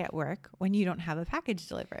boring day at work when you don't have a package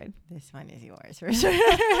delivered? This one is yours for sure.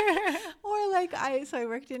 Or like I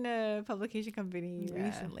worked in a publication company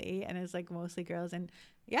recently and it was like mostly girls and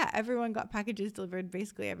everyone got packages delivered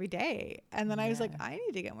basically every day. And then I was like, I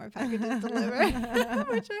need to get more packages delivered.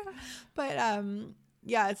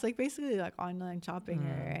 It's like basically like online shopping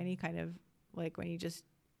or any kind of like when you just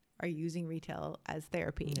are using retail as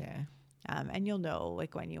therapy. And you'll know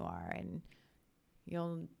like when you are and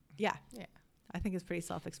you'll I think it's pretty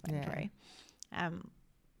self-explanatory.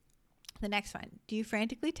 The next one, do you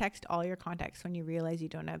frantically text all your contacts when you realize you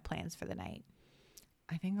don't have plans for the night?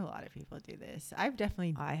 I think a lot of people do this. I've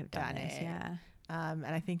definitely done it. And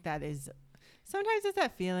I think that is sometimes it's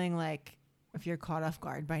that feeling like if you're caught off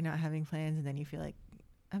guard by not having plans and then you feel like,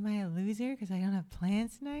 am I a loser because I don't have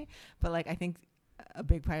plans tonight? But like I think a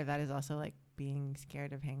big part of that is also like being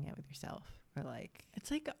scared of hanging out with yourself. Or like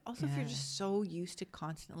it's like also if you're just so used to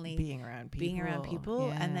constantly being around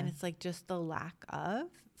people and then it's like just the lack of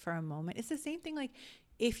for a moment. It's the same thing like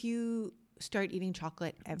if you start eating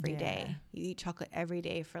chocolate every day, you eat chocolate every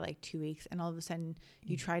day for like 2 weeks and all of a sudden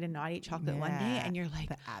you try to not eat chocolate one day and you're like,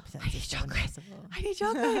 the absence I need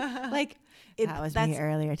chocolate. Like that's me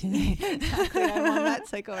earlier today. Exactly. I'm on that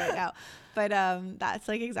cycle right now. But that's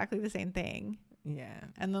like exactly the same thing.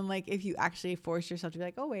 And then like if you actually force yourself to be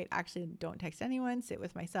like, oh wait, actually don't text anyone, sit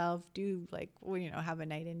with myself, do like have a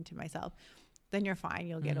night into myself, then you're fine.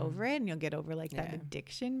 You'll get over it and you'll get over like that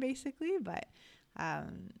addiction basically. But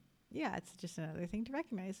it's just another thing to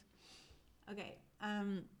recognize. Okay.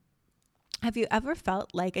 Have you ever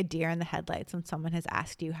felt like a deer in the headlights when someone has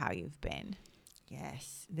asked you how you've been?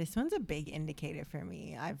 Yes, this one's a big indicator for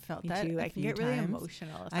me. I've felt that too. I can get really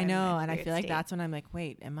emotional. I know, and I feel like that's when I'm like,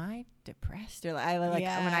 wait, am I depressed? Or I like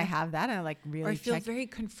when I have that, I like really. Or I feel very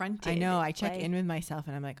confronted. I know. I check in with myself,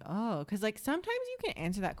 and I'm like, oh, because like sometimes you can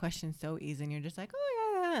answer that question so easy, and you're just like,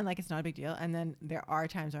 oh yeah, and like it's not a big deal. And then there are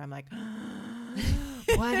times where I'm like,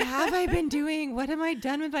 what have I been doing? What am I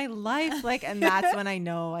done with my life? Like, and that's when I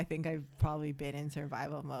know I think I've probably been in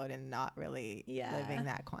survival mode and not really living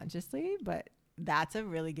that consciously, but. that's a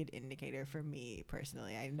really good indicator for me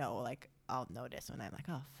personally. I know, like, I'll notice when I'm like,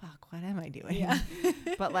 oh fuck, what am I doing? Yeah.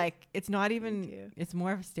 But like, it's not even, it's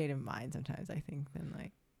more of a state of mind sometimes, I think, than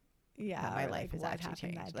like, my life is actually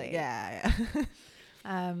changed. Like, yeah.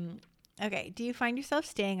 Okay. Do you find yourself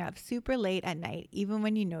staying up super late at night, even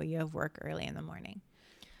when you know you have work early in the morning?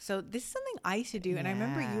 So this is something I used to do. And I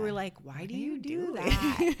remember you were like, why do you do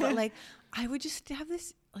that? But like, I would just have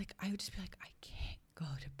this, like, I would just be like, I can't go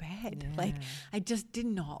to bed. Yeah. Like, I just did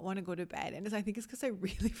not want to go to bed. And I think it's because I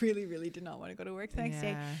really, really, really did not want to go to work the next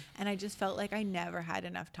day. And I just felt like I never had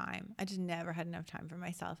enough time. I just never had enough time for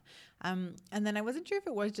myself. And then I wasn't sure if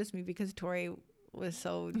it was just me because Tori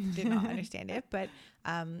did not understand it. But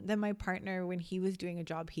then my partner, when he was doing a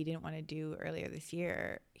job he didn't want to do earlier this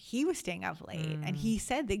year, he was staying up late and he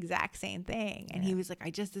said the exact same thing. And he was like,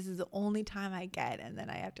 this is the only time I get. And then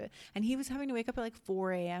I have to, and he was having to wake up at like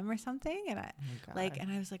 4 a.m. or something. And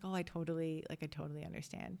and I was like, oh, I totally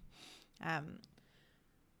understand.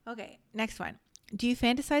 Okay. Next one. Do you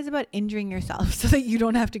fantasize about injuring yourself so that you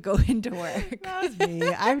don't have to go into work? That was me.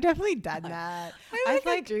 I've definitely done that. I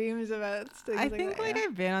like dreams about things. I think like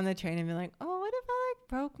I've been on the train and been like, oh, what if I like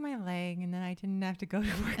broke my leg and then I didn't have to go to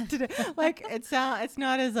work today? Like it's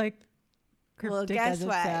not as like cryptic. Well, guess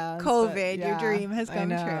what? Sounds, COVID, your dream has come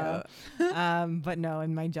true. But no,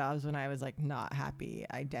 in my jobs when I was like not happy,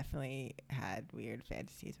 I definitely had weird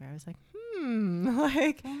fantasies where I was like,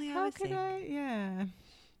 like how could I? Yeah.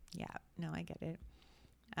 Yeah, no, I get it.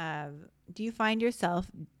 Do you find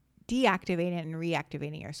yourself deactivating and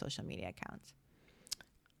reactivating your social media accounts?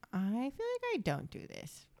 I feel like I don't do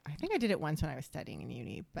this. I think I did it once when I was studying in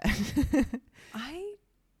uni, but I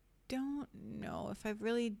don't know if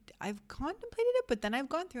I've contemplated it, but then I've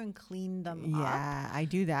gone through and cleaned them up. Yeah, I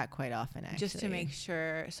do that quite often, actually. Just to make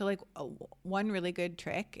sure. So like one really good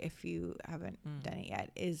trick, if you haven't done it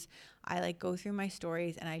yet, is I like go through my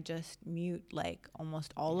stories and I just mute like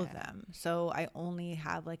almost all of them. So I only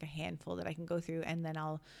have like a handful that I can go through, and then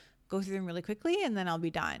I'll go through them really quickly and then I'll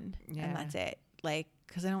be done. Yeah. And that's it. Like,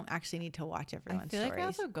 because I don't actually need to watch everyone's stories. I feel like I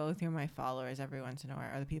also go through my followers every once in a while,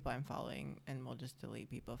 or the people I'm following, and we'll just delete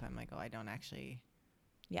people if I'm like, oh, I don't actually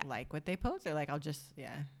like what they post. Or like, I'll just,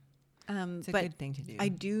 it's a good thing to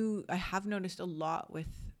do. I have noticed a lot with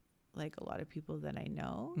like a lot of people that I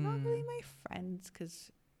know, not really my friends,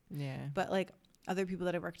 but like other people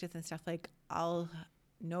that I worked with and stuff, like I'll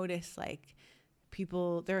notice like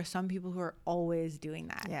there are some people who are always doing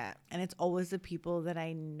that. Yeah. And it's always the people that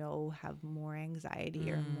I know have more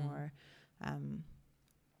anxiety or more,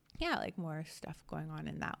 like more stuff going on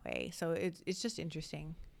in that way. So it's just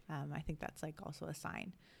interesting. I think that's like also a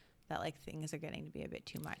sign that like things are getting to be a bit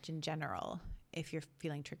too much in general if you're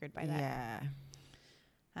feeling triggered by that.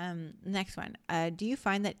 Yeah. Next one. Do you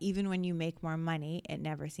find that even when you make more money, it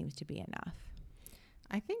never seems to be enough?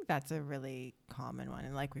 I think that's a really common one.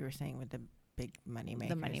 And like we were saying with the big money makers.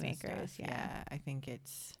 The money makers, yeah. I think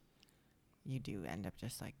you do end up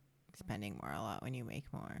just like spending more a lot when you make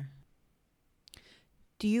more.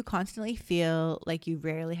 Do you constantly feel like you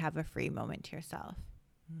rarely have a free moment to yourself?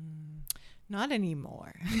 Not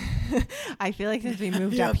anymore. I feel like since we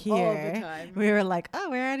moved up here, we were like, oh,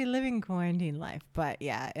 we're already living quarantine life. But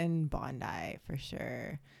yeah, in Bondi for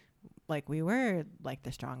sure. Like we were like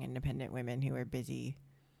the strong independent women who were busy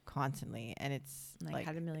constantly, and it's like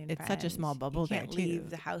had a million it's friends. Such a small bubble. You can't leave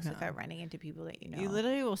the house without running into people that you know. You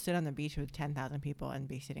literally will sit on the beach with 10,000 people and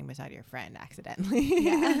be sitting beside your friend accidentally.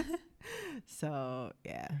 Yeah. So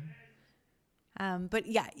yeah. But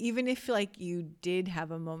yeah, even if like you did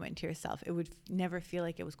have a moment to yourself, it would never feel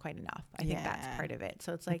like it was quite enough. I think that's part of it.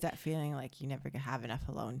 So it's like that feeling like you never have enough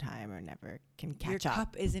alone time or never can catch up. Your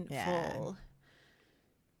cup isn't full.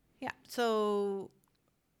 Yeah. So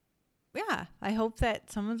yeah, I hope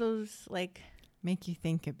that some of those like make you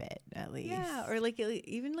think a bit at least. Yeah, or like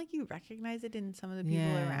even like you recognize it in some of the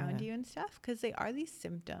people around you and stuff, because they are these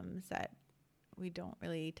symptoms that we don't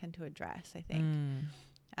really tend to address, I think.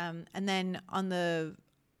 And then on the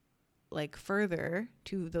like further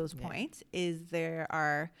to those points is there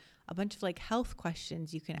are a bunch of like health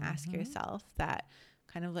questions you can ask yourself that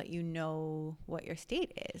kind of let you know what your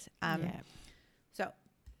state is. So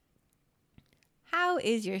how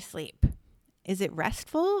is your sleep? Is it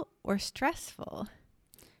restful or stressful?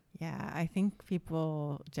 Yeah, I think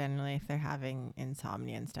people generally, if they're having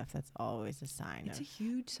insomnia and stuff, that's always a sign. It's a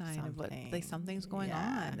huge sign of what like something's going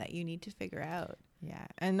on that you need to figure out. Yeah,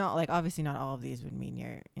 and not like obviously not all of these would mean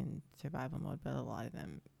you're in survival mode, but a lot of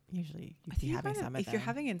them usually you'd be having some of them. If you're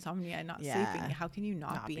having insomnia and not sleeping, how can you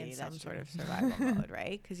not be in some sort of survival mode,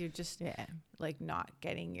 right? Because you're just like not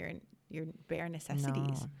getting your bare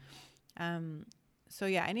necessities. So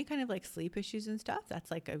yeah, any kind of like sleep issues and stuff, that's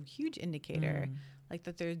like a huge indicator, like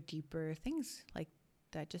that there's deeper things like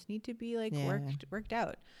that just need to be like worked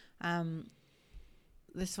out.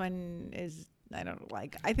 This one is,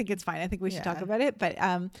 I think it's fine. I think we should talk about it. But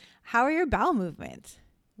how are your bowel movements?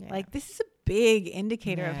 Yeah. Like this is a big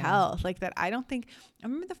indicator of health. Like that, I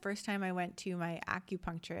remember the first time I went to my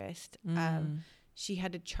acupuncturist, she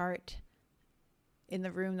had a chart in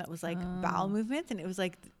the room that was like bowel movements, and it was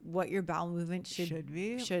like what your bowel movement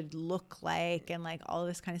should look like, and like all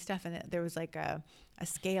this kind of stuff. And there was like a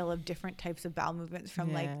scale of different types of bowel movements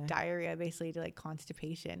from like diarrhea basically to like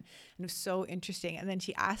constipation. And it was so interesting. And then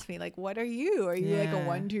she asked me like, what are you? Are you like a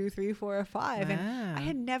 1, 2, 3, 4, or 5? And I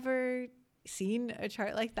had never seen a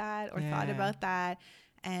chart like that or thought about that.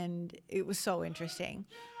 And it was so interesting.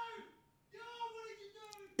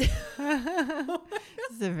 This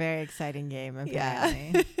is a very exciting game,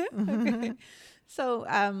 apparently. Okay. So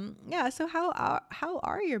so how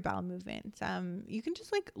are your bowel movements? You can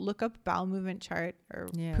just like look up bowel movement chart or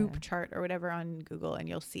poop chart or whatever on Google, and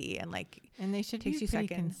you'll see. And they should be pretty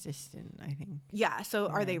consistent, I think. Yeah. So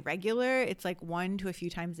are they regular? It's like 1 to a few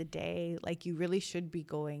times a day. Like you really should be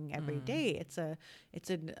going every day. It's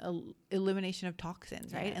an elimination of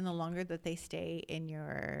toxins, right? And the longer that they stay in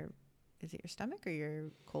is it your stomach or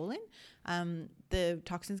your colon? The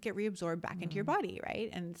toxins get reabsorbed back into your body,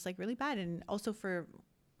 right? And it's like really bad. And also for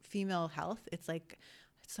female health, it's like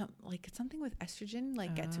it's something with estrogen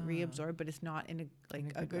gets reabsorbed, but it's not in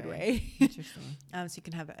a good way. Interesting. So you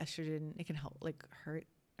can have estrogen. It can help like hurt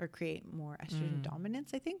or create more estrogen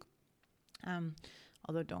dominance, I think.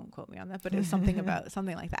 Although don't quote me on that, but it's something about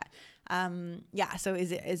something like that. So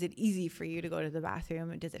is it easy for you to go to the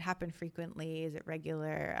bathroom? Does it happen frequently? Is it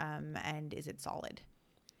regular? And is it solid,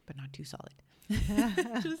 but not too solid?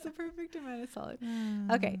 Just the perfect amount of solid.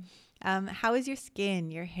 Okay. How is your skin,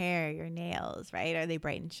 your hair, your nails, right? Are they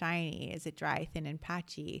bright and shiny? Is it dry, thin, and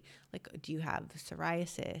patchy? Like, do you have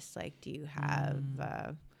psoriasis? Like, do you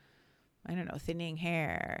have, thinning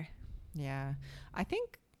hair? Yeah. I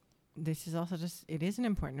think this is also it is an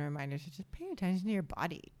important reminder to just pay attention to your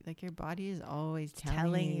body. Like your body is always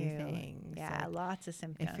telling you things. Yeah, like, lots of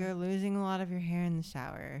symptoms. If you're losing a lot of your hair in the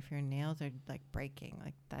shower, if your nails are like breaking,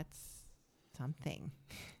 like that's something.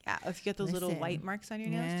 Yeah, if you get those little white marks on your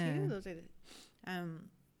nails too, those are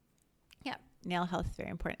nail health is very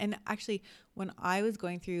important. And actually, when I was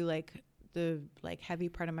going through like the heavy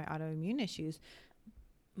part of my autoimmune issues,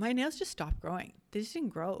 my nails just stopped growing. They just didn't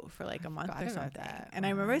grow for like a month or something. And I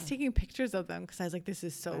remember I was taking pictures of them because I was like, this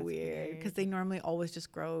is so weird. Because they normally always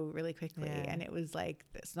just grow really quickly. Yeah. And it was like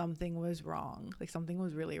something was wrong. Like something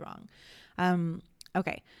was really wrong.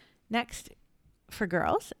 Okay. Next, for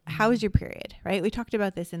girls, how is your period? Right? We talked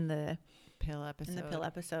about this in the pill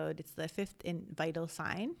episode. It's the 5th vital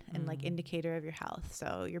sign and like indicator of your health.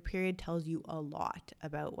 So your period tells you a lot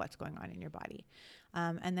about what's going on in your body.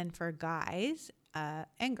 And then for guys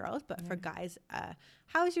and girls, but for guys,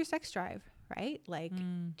 how is your sex drive, right? Like,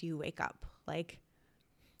 do you wake up like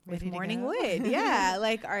with morning wood? Yeah.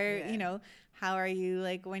 Like, how are you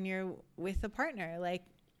like when you're with a partner? Like,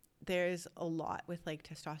 there's a lot with like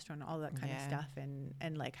testosterone, all that kind of stuff,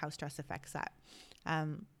 and like how stress affects that.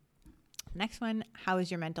 Next one, how is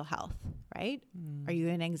your mental health, right? Are you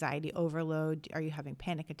in anxiety overload? Are you having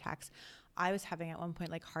panic attacks? I was having at one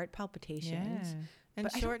point like heart palpitations. Yeah. And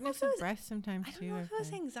shortness of breath sometimes too. I don't know if it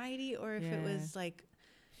was anxiety or if it was like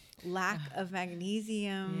lack of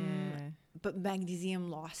magnesium, but magnesium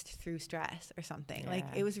lost through stress or something. Like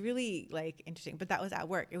it was really like interesting, but that was at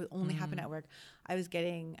work. It would only happen at work. I was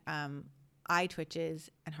getting eye twitches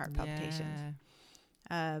and heart palpitations.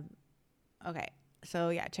 Okay.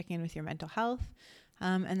 So checking in with your mental health.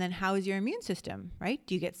 And then how is your immune system, right?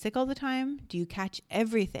 Do you get sick all the time? Do you catch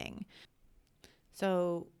everything?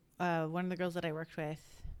 So one of the girls that I worked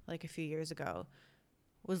with like a few years ago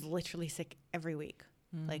was literally sick every week,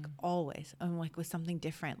 like always. And like with something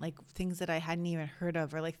different, like things that I hadn't even heard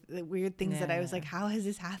of, or like the weird things that I was like, how has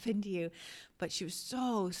this happened to you? But she was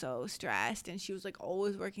so stressed, and she was like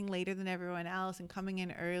always working later than everyone else and coming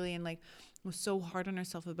in early, and like was so hard on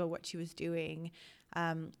herself about what she was doing.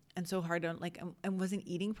 And so hard on like, and wasn't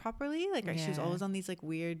eating properly. Like she was always on these like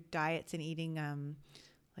weird diets and eating,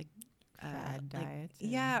 diets.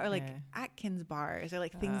 Or like Atkins bars or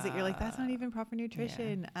like things that you're like, that's not even proper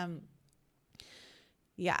nutrition.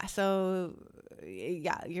 So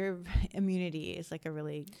your immunity is like a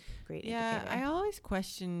really great indicator. I always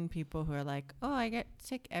question people who are like, oh, I get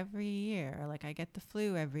sick every year, or like I get the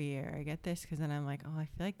flu every year, I get this, because then I'm like, oh, I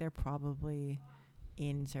feel like they're probably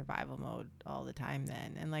in survival mode all the time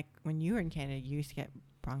then. And like when you were in Canada, you used to get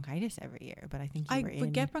bronchitis every year, but I think I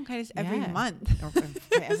would get bronchitis every month.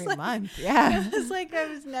 Every like, month. Yeah. It was like I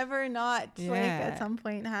was never not like at some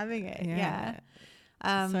point having it. Yeah.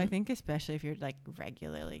 So I think especially if you're like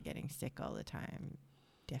regularly getting sick all the time,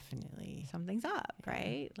 definitely something's up,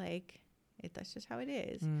 right? Like that's just how it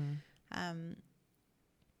is.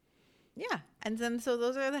 Yeah. And then so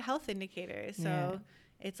those are the health indicators. So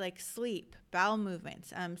it's like sleep, bowel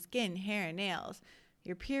movements, skin, hair, nails,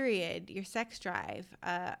 your period, your sex drive.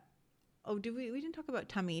 We didn't talk about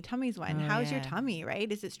tummy. Tummy's one. How's your tummy,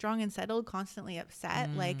 right? Is it strong and settled, constantly upset?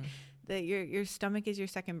 Like your stomach is your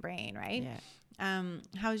second brain, right? Yeah.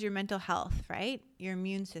 How's your mental health, right? Your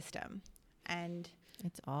immune system. And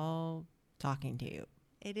it's all talking to you.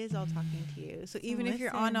 It is all talking to you. So even if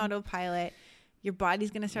you're on autopilot, your body's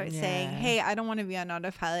going to start saying, hey, I don't want to be on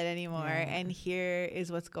autopilot anymore. And here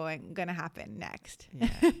is what's going to happen next.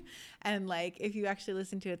 Yeah. And like, if you actually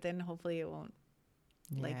listen to it, then hopefully it won't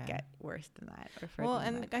like get worse than that. Or further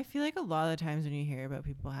than that. I feel like a lot of the times when you hear about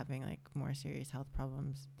people having like more serious health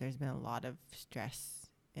problems, there's been a lot of stress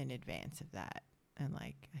in advance of that. And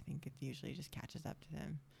like, I think it usually just catches up to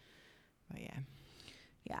them. But yeah.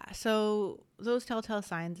 Yeah. So those telltale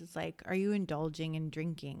signs, it's like, are you indulging in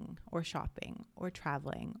drinking or shopping or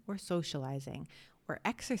traveling or socializing or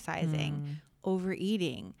exercising,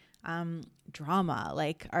 overeating, drama?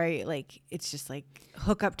 Like, are you like, it's just like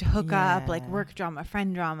hook up to hook up, like work drama,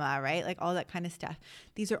 friend drama, right? Like all that kind of stuff.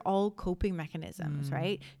 These are all coping mechanisms,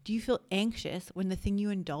 right? Do you feel anxious when the thing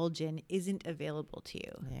you indulge in isn't available to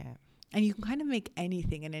you? Yeah. And you can kind of make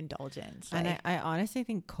anything an indulgence. And I honestly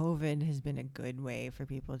think COVID has been a good way for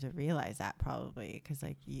people to realize that, probably, because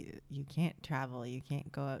like you can't travel, you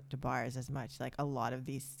can't go out to bars as much. Like a lot of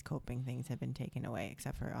these coping things have been taken away,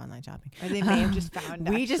 except for online shopping. Or they may have just found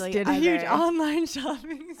we just did a huge online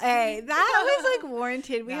shopping. Hey, that was like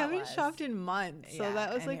warranted. We haven't shopped in months, so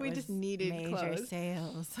that was like we just needed major clothes.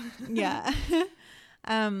 Sales. Yeah.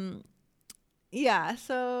 Yeah.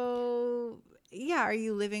 So. Yeah, are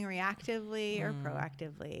you living reactively or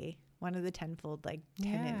proactively? One of the tenfold like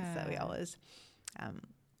tenets that we always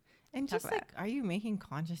and just like, are you making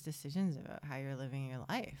conscious decisions about how you're living your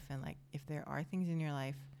life? And like, if there are things in your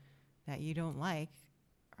life that you don't like,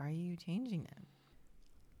 are you changing them?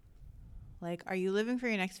 Like, are you living for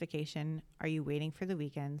your next vacation? Are you waiting for the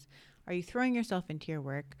weekends? Are you throwing yourself into your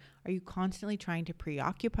work? Are you constantly trying to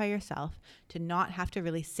preoccupy yourself to not have to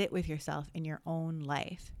really sit with yourself in your own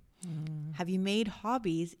life? Have you made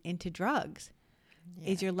hobbies into drugs?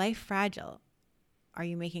 Yeah. Is your life fragile? Are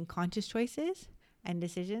you making conscious choices and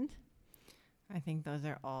decisions? I think those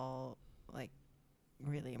are all like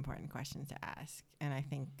really important questions to ask. And I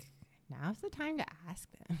think now's the time to ask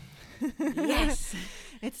them. Yes.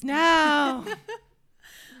 It's now.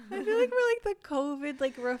 I feel like we're like the COVID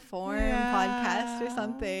like reform podcast or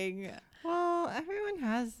something. Well,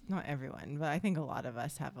 not everyone, but I think a lot of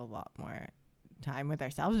us have a lot more time with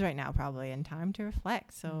ourselves right now, probably, and time to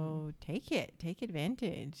reflect. So take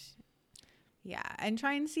advantage. Yeah. And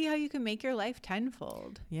try and see how you can make your life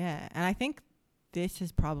tenfold. Yeah. And I think this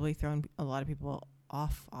has probably thrown a lot of people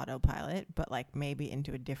off autopilot, but like maybe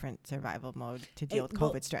into a different survival mode to deal with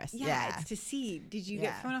COVID stress. Yeah. It's to see, did you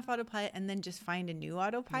get thrown off autopilot and then just find a new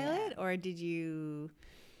autopilot, or did you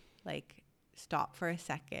like stop for a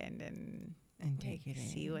second and take it in,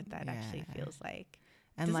 see what that actually feels like?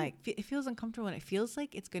 And like it feels uncomfortable, and it feels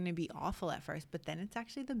like it's going to be awful at first, but then it's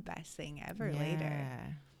actually the best thing ever later.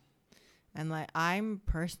 And like, I'm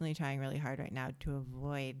personally trying really hard right now to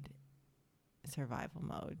avoid survival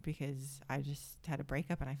mode, because I just had a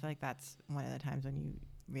breakup, and I feel like that's one of the times when you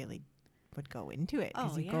really would go into it,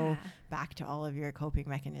 because you go back to all of your coping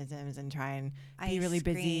mechanisms and try and be really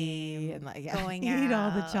busy and like eat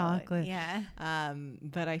all the chocolate.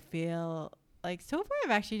 But I feel like so far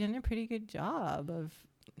I've actually done a pretty good job of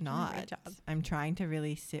I'm trying to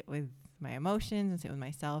really sit with my emotions and sit with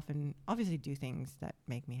myself, and obviously do things that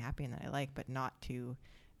make me happy and that I like, but not to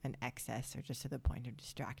an excess or just to the point of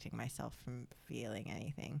distracting myself from feeling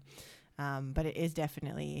anything. But it is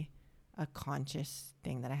definitely a conscious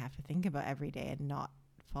thing that I have to think about every day and not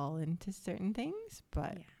fall into certain things,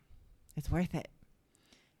 but it's worth it.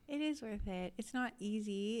 It is worth it. It's not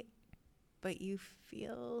easy, but you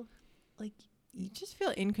feel like you just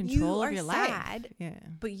feel in control of your life.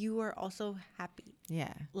 But you are also happy.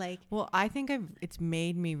 Well, I think it's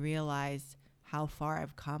made me realize how far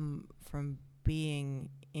I've come from being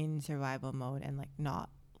in survival mode and like not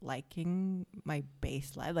liking my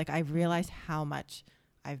base life. Like, I've realized how much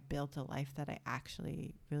I've built a life that I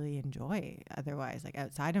actually really enjoy. Otherwise, like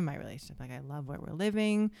outside of my relationship, like I love where we're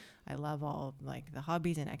living. I love all like the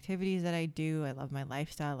hobbies and activities that I do. I love my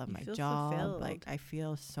lifestyle. I love my job. Fulfilled. Like I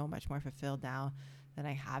feel so much more fulfilled now than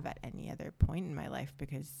I have at any other point in my life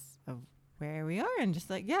because of where we are and just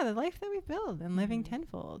like, yeah, the life that we build and living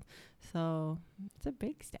tenfold. So it's a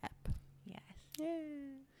big step. Yes. Yeah.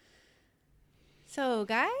 So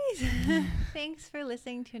guys, thanks for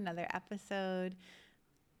listening to another episode.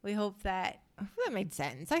 We hope that made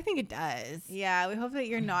sense. I think it does. Yeah, we hope that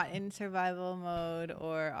you're not in survival mode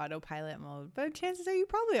or autopilot mode, but chances are you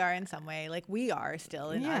probably are in some way. Like we are still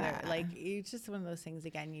in other, like it's just one of those things.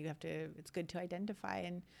 Again, you have to, it's good to identify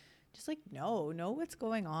and just like know what's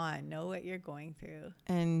going on, know what you're going through.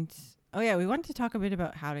 And we want to talk a bit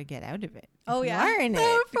about how to get out of it. You are in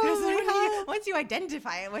it. Because once you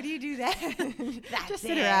identify it, what do you do then? Just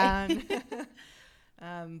sit around.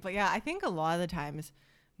 But yeah, I think a lot of the times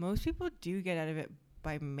most people do get out of it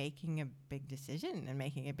by making a big decision and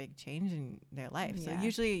making a big change in their life. So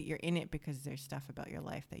usually you're in it because there's stuff about your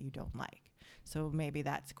life that you don't like. So maybe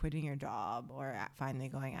that's quitting your job or finally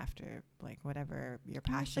going after like whatever your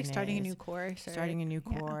passion is. Like starting a new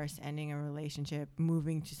course. Ending a relationship,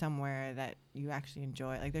 moving to somewhere that you actually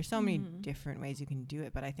enjoy. Like there's so many different ways you can do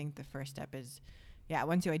it. But I think the first step is,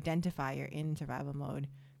 once you identify you're in survival mode,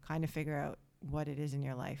 kind of figure out what it is in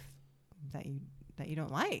your life that you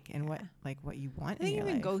don't like and what you want. I think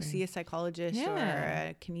even go see a psychologist or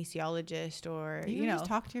a kinesiologist or you know, just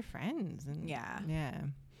talk to your friends and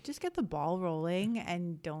just get the ball rolling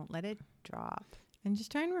and don't let it drop. And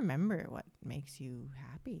just try and remember what makes you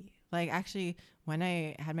happy. Like actually, when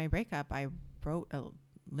I had my breakup, I wrote a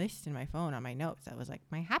list in my phone on my notes that was like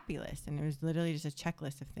my happy list, and it was literally just a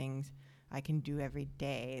checklist of things I can do every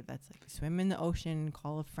day. That's like swim in the ocean,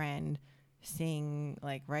 call a friend, sing,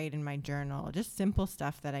 like write in my journal, just simple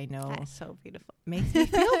stuff that I know that's so beautiful, makes me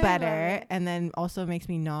feel better, and then also makes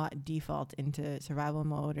me not default into survival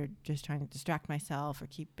mode or just trying to distract myself or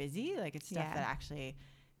keep busy. Like it's stuff that actually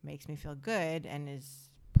makes me feel good and is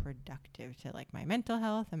productive to like my mental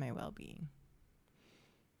health and my well-being.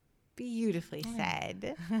 Beautifully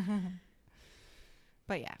said.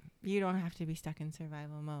 But you don't have to be stuck in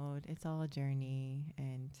survival mode. It's all a journey,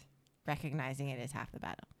 and recognizing it is half the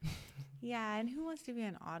battle. And who wants to be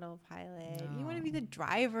an autopilot? No. You want to be the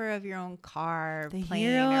driver of your own car, the plane,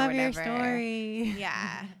 hero or of your story.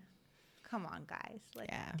 Come on, guys,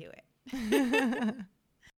 let's do it.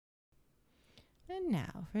 And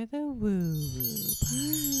now for the woo-woo part.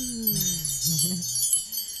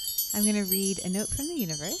 I'm going to read a note from the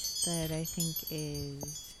universe that I think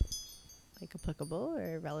is like applicable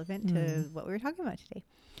or relevant to what we were talking about today.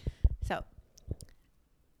 So,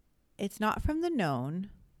 it's not from the known,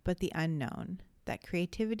 but the unknown that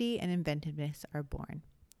creativity and inventiveness are born.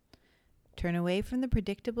 Turn away from the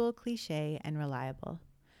predictable, cliche, and reliable.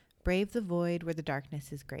 Brave the void where the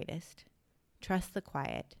darkness is greatest. Trust the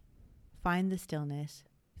quiet. Find the stillness.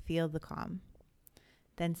 Feel the calm.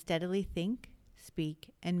 Then steadily think,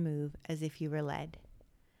 speak, and move as if you were led.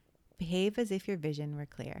 Behave as if your vision were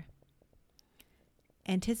clear.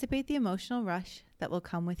 Anticipate the emotional rush that will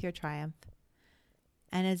come with your triumph.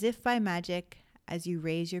 And as if by magic, as you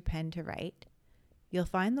raise your pen to write, you'll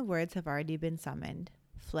find the words have already been summoned,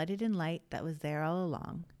 flooded in light that was there all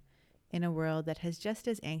along, in a world that has just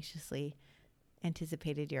as anxiously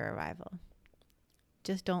anticipated your arrival.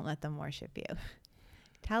 Just don't let them worship you.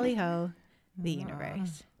 Tally-ho, the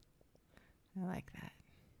universe. I like that.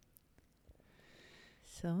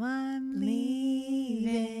 So I'm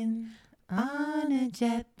leaving on a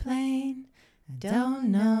jet plane. Don't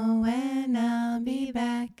know when I'll be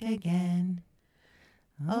back again.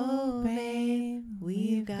 Oh, babe,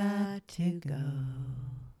 we've got to go.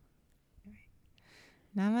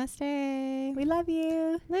 Namaste. We love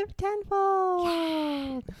you. Live tenfold.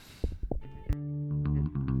 Yeah.